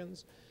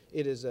jurisdictions.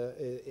 It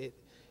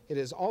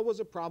is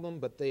always a problem,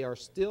 but they are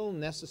still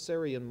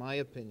necessary, in my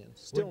opinion.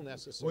 Still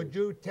necessary. Would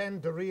you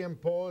tend to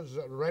reimpose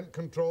rent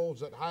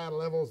controls at higher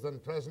levels than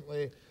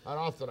presently are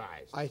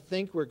authorized? I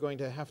think we're going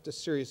to have to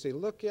seriously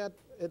look at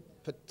it,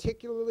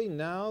 particularly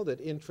now that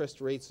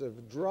interest rates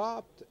have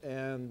dropped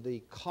and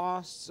the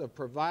costs of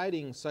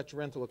providing such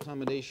rental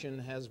accommodation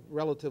has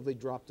relatively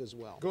dropped as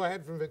well. Go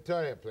ahead from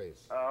Victoria,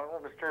 please.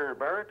 Well, Mr.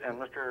 Barrett and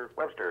Mr.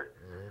 Webster,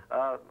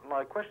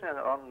 my question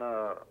on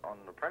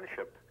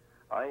apprenticeship.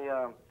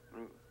 I'm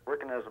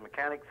working as a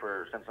mechanic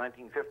since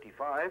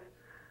 1955,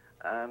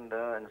 and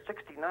in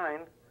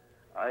 '69,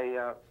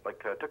 I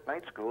took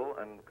night school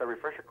and got a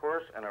refresher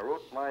course, and I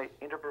wrote my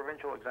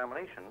interprovincial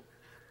examination,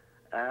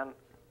 and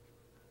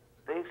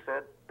they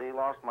said they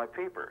lost my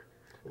paper.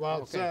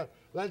 Well, sir,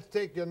 let's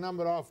take your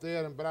number off the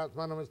air, and perhaps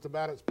one of Mr.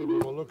 Barrett's people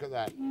will look at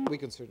that. We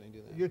can certainly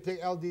do that. You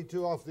take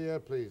LD2 off the air,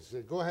 please.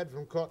 Go ahead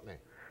from Courtney.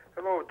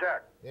 Hello,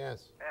 Jack.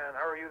 Yes. And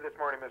how are you this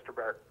morning, Mr.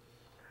 Barrett?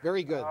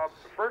 Very good.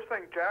 First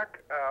thing, Jack,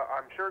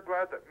 I'm sure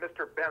glad that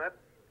Mr. Bennett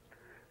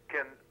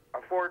can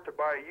afford to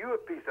buy you a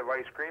piece of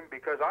ice cream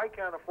because I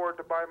can't afford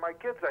to buy my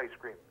kids ice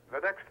cream. The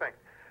next thing,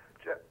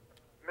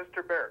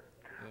 Mr. Barrett,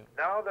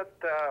 now that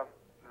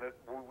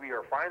we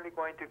are finally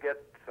going to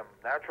get some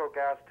natural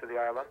gas to the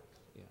island,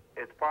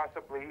 it's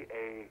possibly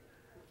a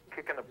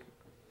pig in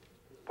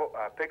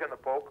the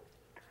poke.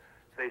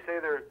 They say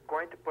they're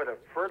going to put a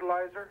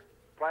fertilizer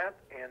plant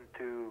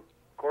into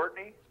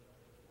Courtney.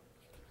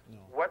 No.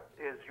 What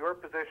is your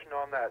position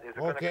on that? Is it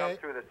going to come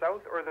through the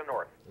south or the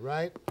north?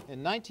 Right.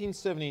 In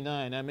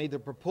 1979, I made the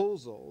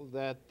proposal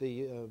that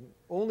the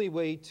only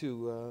way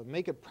to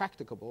make it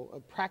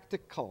practical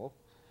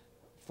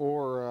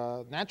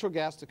for natural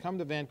gas to come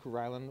to Vancouver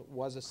Island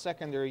was a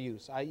secondary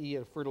use, i.e.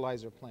 a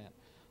fertilizer plant.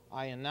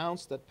 I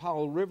announced that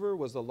Powell River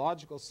was the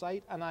logical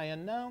site, and I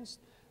announced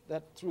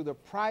that through the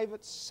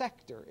private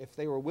sector, if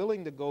they were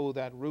willing to go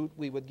that route,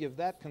 we would give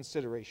that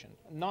consideration,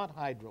 not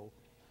hydro.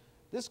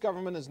 This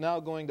government is now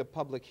going to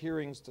public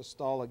hearings to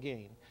stall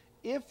again.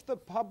 If the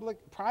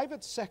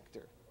private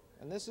sector,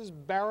 and this is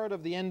Barrett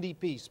of the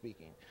NDP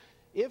speaking,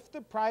 if the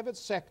private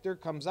sector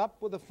comes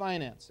up with the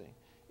financing,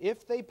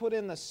 if they put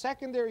in the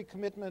secondary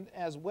commitment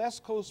as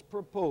West Coast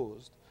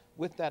proposed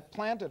with that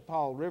plant at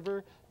Powell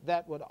River,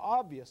 that would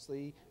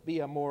obviously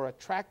be a more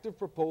attractive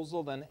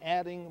proposal than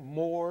adding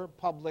more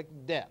public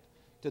debt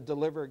to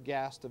deliver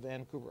gas to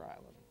Vancouver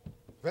Island.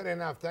 Fair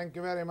enough. Thank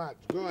you very much.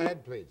 Go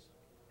ahead, please.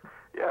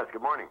 Yes,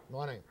 good morning.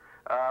 Morning.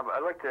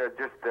 I'd like to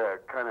just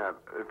kind of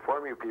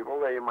inform you people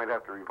that you might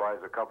have to revise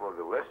a couple of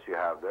the lists you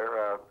have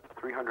there.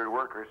 300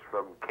 workers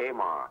from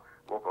KMA,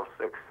 Local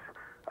 6,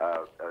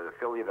 an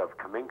affiliate of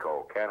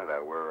Cominco, Canada,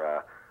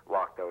 were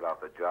locked out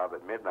off the job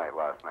at midnight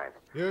last night.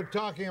 You're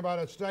talking about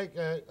a strike,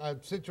 a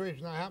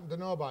situation I happen to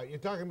know about. You're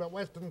talking about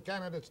Western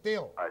Canada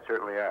Steel. I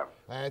certainly am.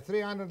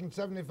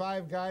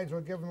 375 guys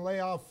were given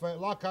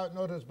lockout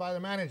notice by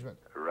the management.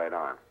 Right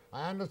on.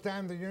 I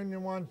understand the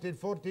union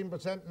wanted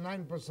 14%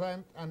 and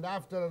 9%, and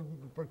after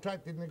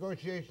protracted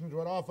negotiations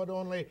were offered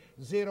only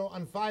 0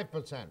 and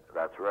 5%.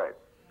 That's right.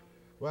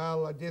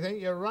 Well, do you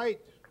think you're right?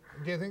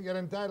 Do you think you're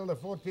entitled to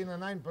 14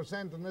 and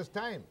 9% in this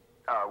time?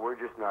 We're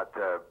just not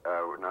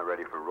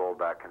ready for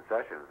rollback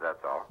concessions,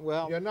 that's all.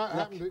 Well, you're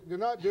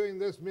not doing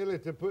this merely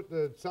to put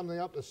something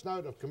up the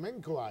snout of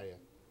Cominco, are you?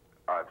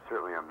 I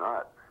certainly am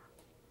not.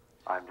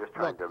 I'm just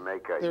trying to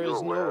make you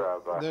aware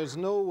of... There's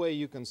no way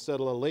you can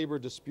settle a labor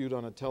dispute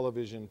on a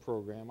television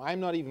program. I'm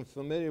not even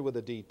familiar with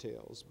the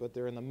details, but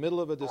they're in the middle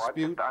of a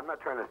dispute. I'm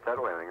not trying to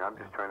settle anything. I'm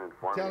just trying to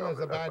inform you. Tell us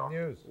the bad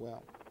news.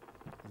 Well,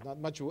 there's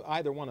not much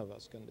either one of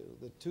us can do.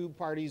 The two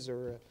parties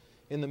are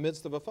in the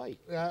midst of a fight.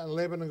 Yeah,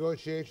 labour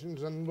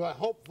negotiations, and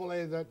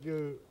hopefully that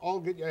you all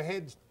get your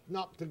heads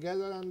knocked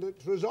together and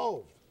it's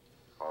resolved.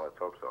 Oh, let's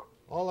hope so.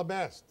 All the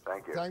best.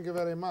 Thank you. Thank you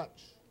very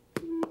much.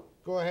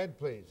 Go ahead,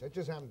 please. I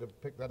just happened to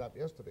pick that up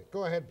yesterday.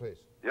 Go ahead, please.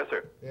 Yes,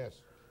 sir. Yes.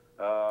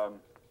 I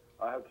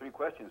have 3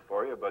 questions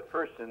for you, but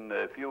first,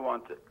 if you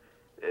want to,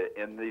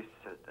 in these,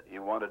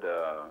 you wanted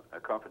a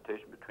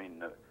confrontation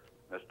between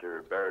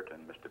Mr. Barrett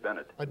and Mr.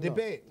 Bennett. A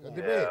debate.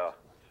 Yeah,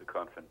 it's a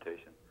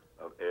confrontation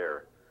of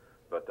air.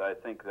 But I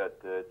think that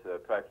it's a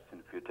practice in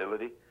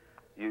futility.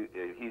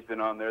 He's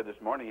been on there this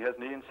morning. He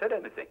hasn't even said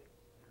anything.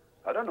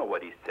 I don't know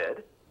what he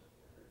said.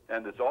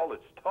 And it's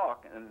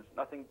talk, and there's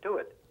nothing to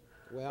it.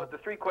 Well, but the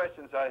 3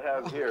 questions I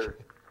have here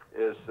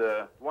is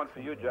 1 for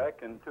you,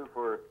 Jack, and 2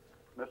 for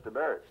Mr.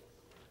 Barrett.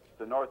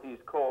 The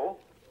Northeast coal.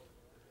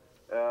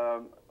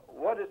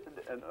 What is the,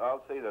 and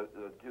I'll say the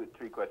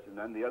 3 questions,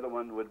 and the other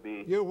one would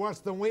be... You're worse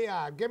than we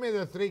are. Give me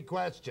the 3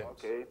 questions.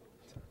 Okay.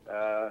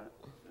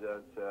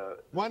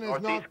 One is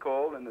Northeast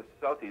coal and the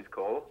Southeast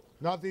coal.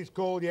 Northeast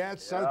coal,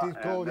 yes.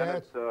 Southeast coal, then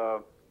yes.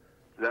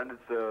 Then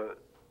it's the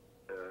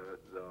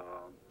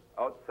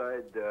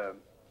outside...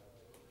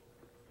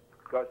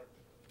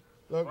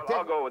 Look, well,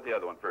 I'll go with the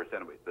other one first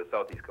anyway, the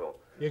Southeast coal.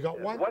 You got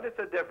one? What is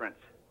the difference?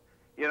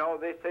 You know,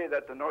 they say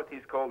that the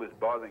Northeast coal is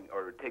bothering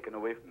or taken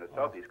away from the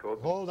Southeast coal.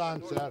 Hold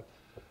on, sir.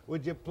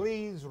 Would you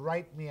please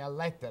write me a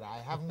letter? I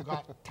haven't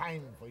got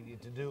time for you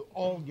to do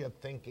all your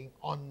thinking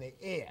on the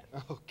air.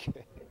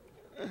 Okay.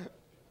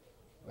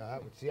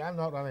 See, I'm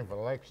not running for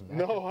election.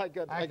 No, I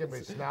can be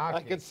snarky.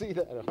 I can see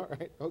that. All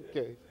right.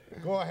 Okay.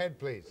 Go ahead,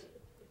 please.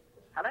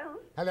 Hello?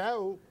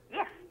 Hello?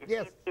 Yes.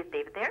 Yes. Is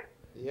David there?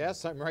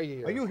 Yes, I'm right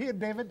here. Are you here,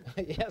 David?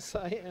 Yes,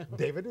 I am.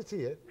 David is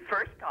here.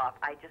 First off,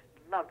 I just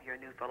love your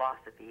new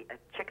philosophy,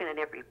 a chicken in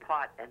every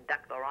pot and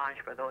duck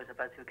l'orange for those of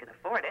us who can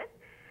afford it.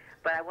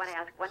 But I want to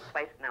ask one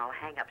question, and I'll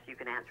hang up so you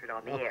can answer it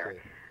on the air.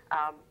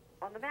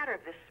 On the matter of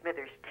this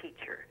Smithers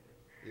teacher.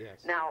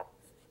 Yes. Now,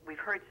 we've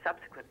heard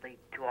subsequently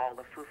to all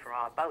the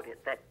foo-fra about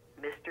it that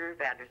Mr.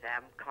 Vander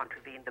Zalm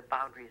contravened the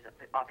boundaries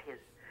of his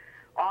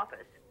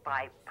office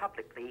by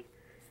publicly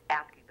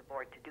asking the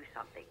board to do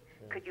something.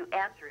 Could you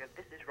answer if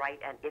this is right,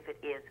 and if it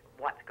is,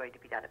 what's going to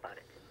be done about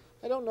it?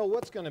 I don't know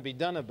what's going to be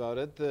done about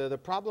it. The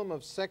problem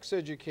of sex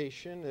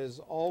education is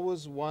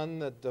always one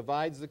that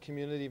divides the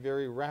community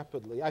very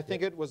rapidly. I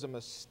think it was a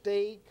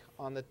mistake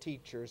on the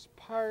teacher's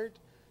part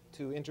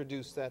to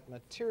introduce that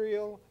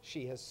material.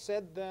 She has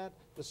said that.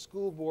 The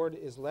school board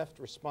is left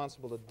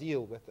responsible to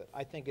deal with it.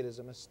 I think it is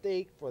a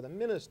mistake for the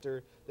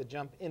minister to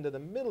jump into the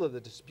middle of the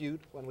dispute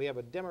when we have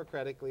a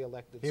democratically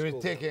elected school board. He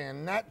was taking a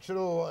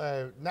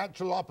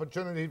natural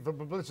opportunity for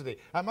publicity.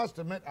 I must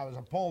admit, I was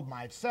appalled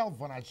myself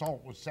when I saw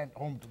it was sent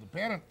home to the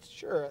parents.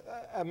 Sure,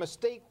 a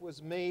mistake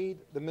was made.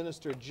 The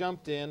minister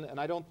jumped in, and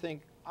I don't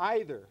think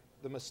either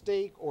the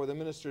mistake or the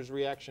minister's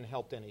reaction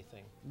helped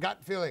anything.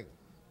 Gut feeling.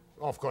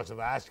 Oh, of course, if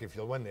I ask if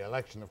you'll win the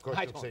election, of course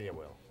you'll say you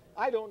will.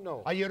 I don't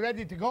know. Are you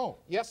ready to go?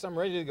 Yes, I'm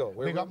ready to go.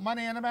 We got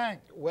money in the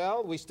bank.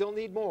 Well, we still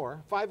need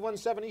more.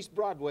 517 East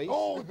Broadway.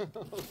 Oh!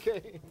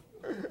 Okay.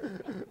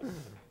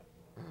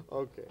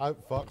 Okay.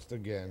 Outfoxed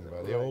again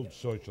by the old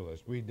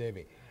socialist, wee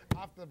Davy.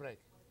 After the break.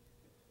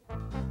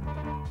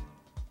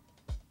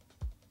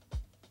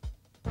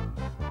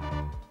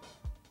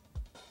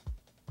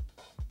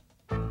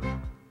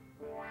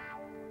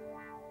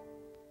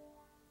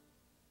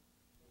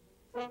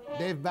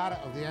 Dave Barrett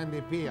of the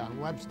NDP on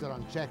Webster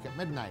on Check at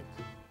midnight.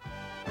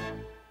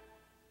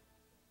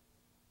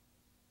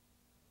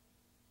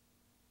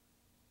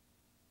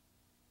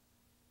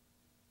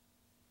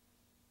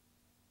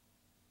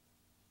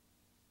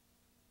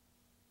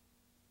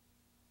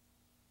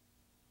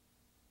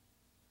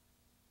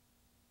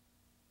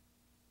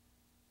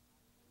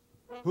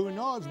 Who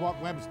knows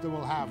what Webster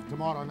will have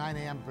tomorrow, 9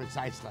 a.m.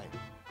 precisely.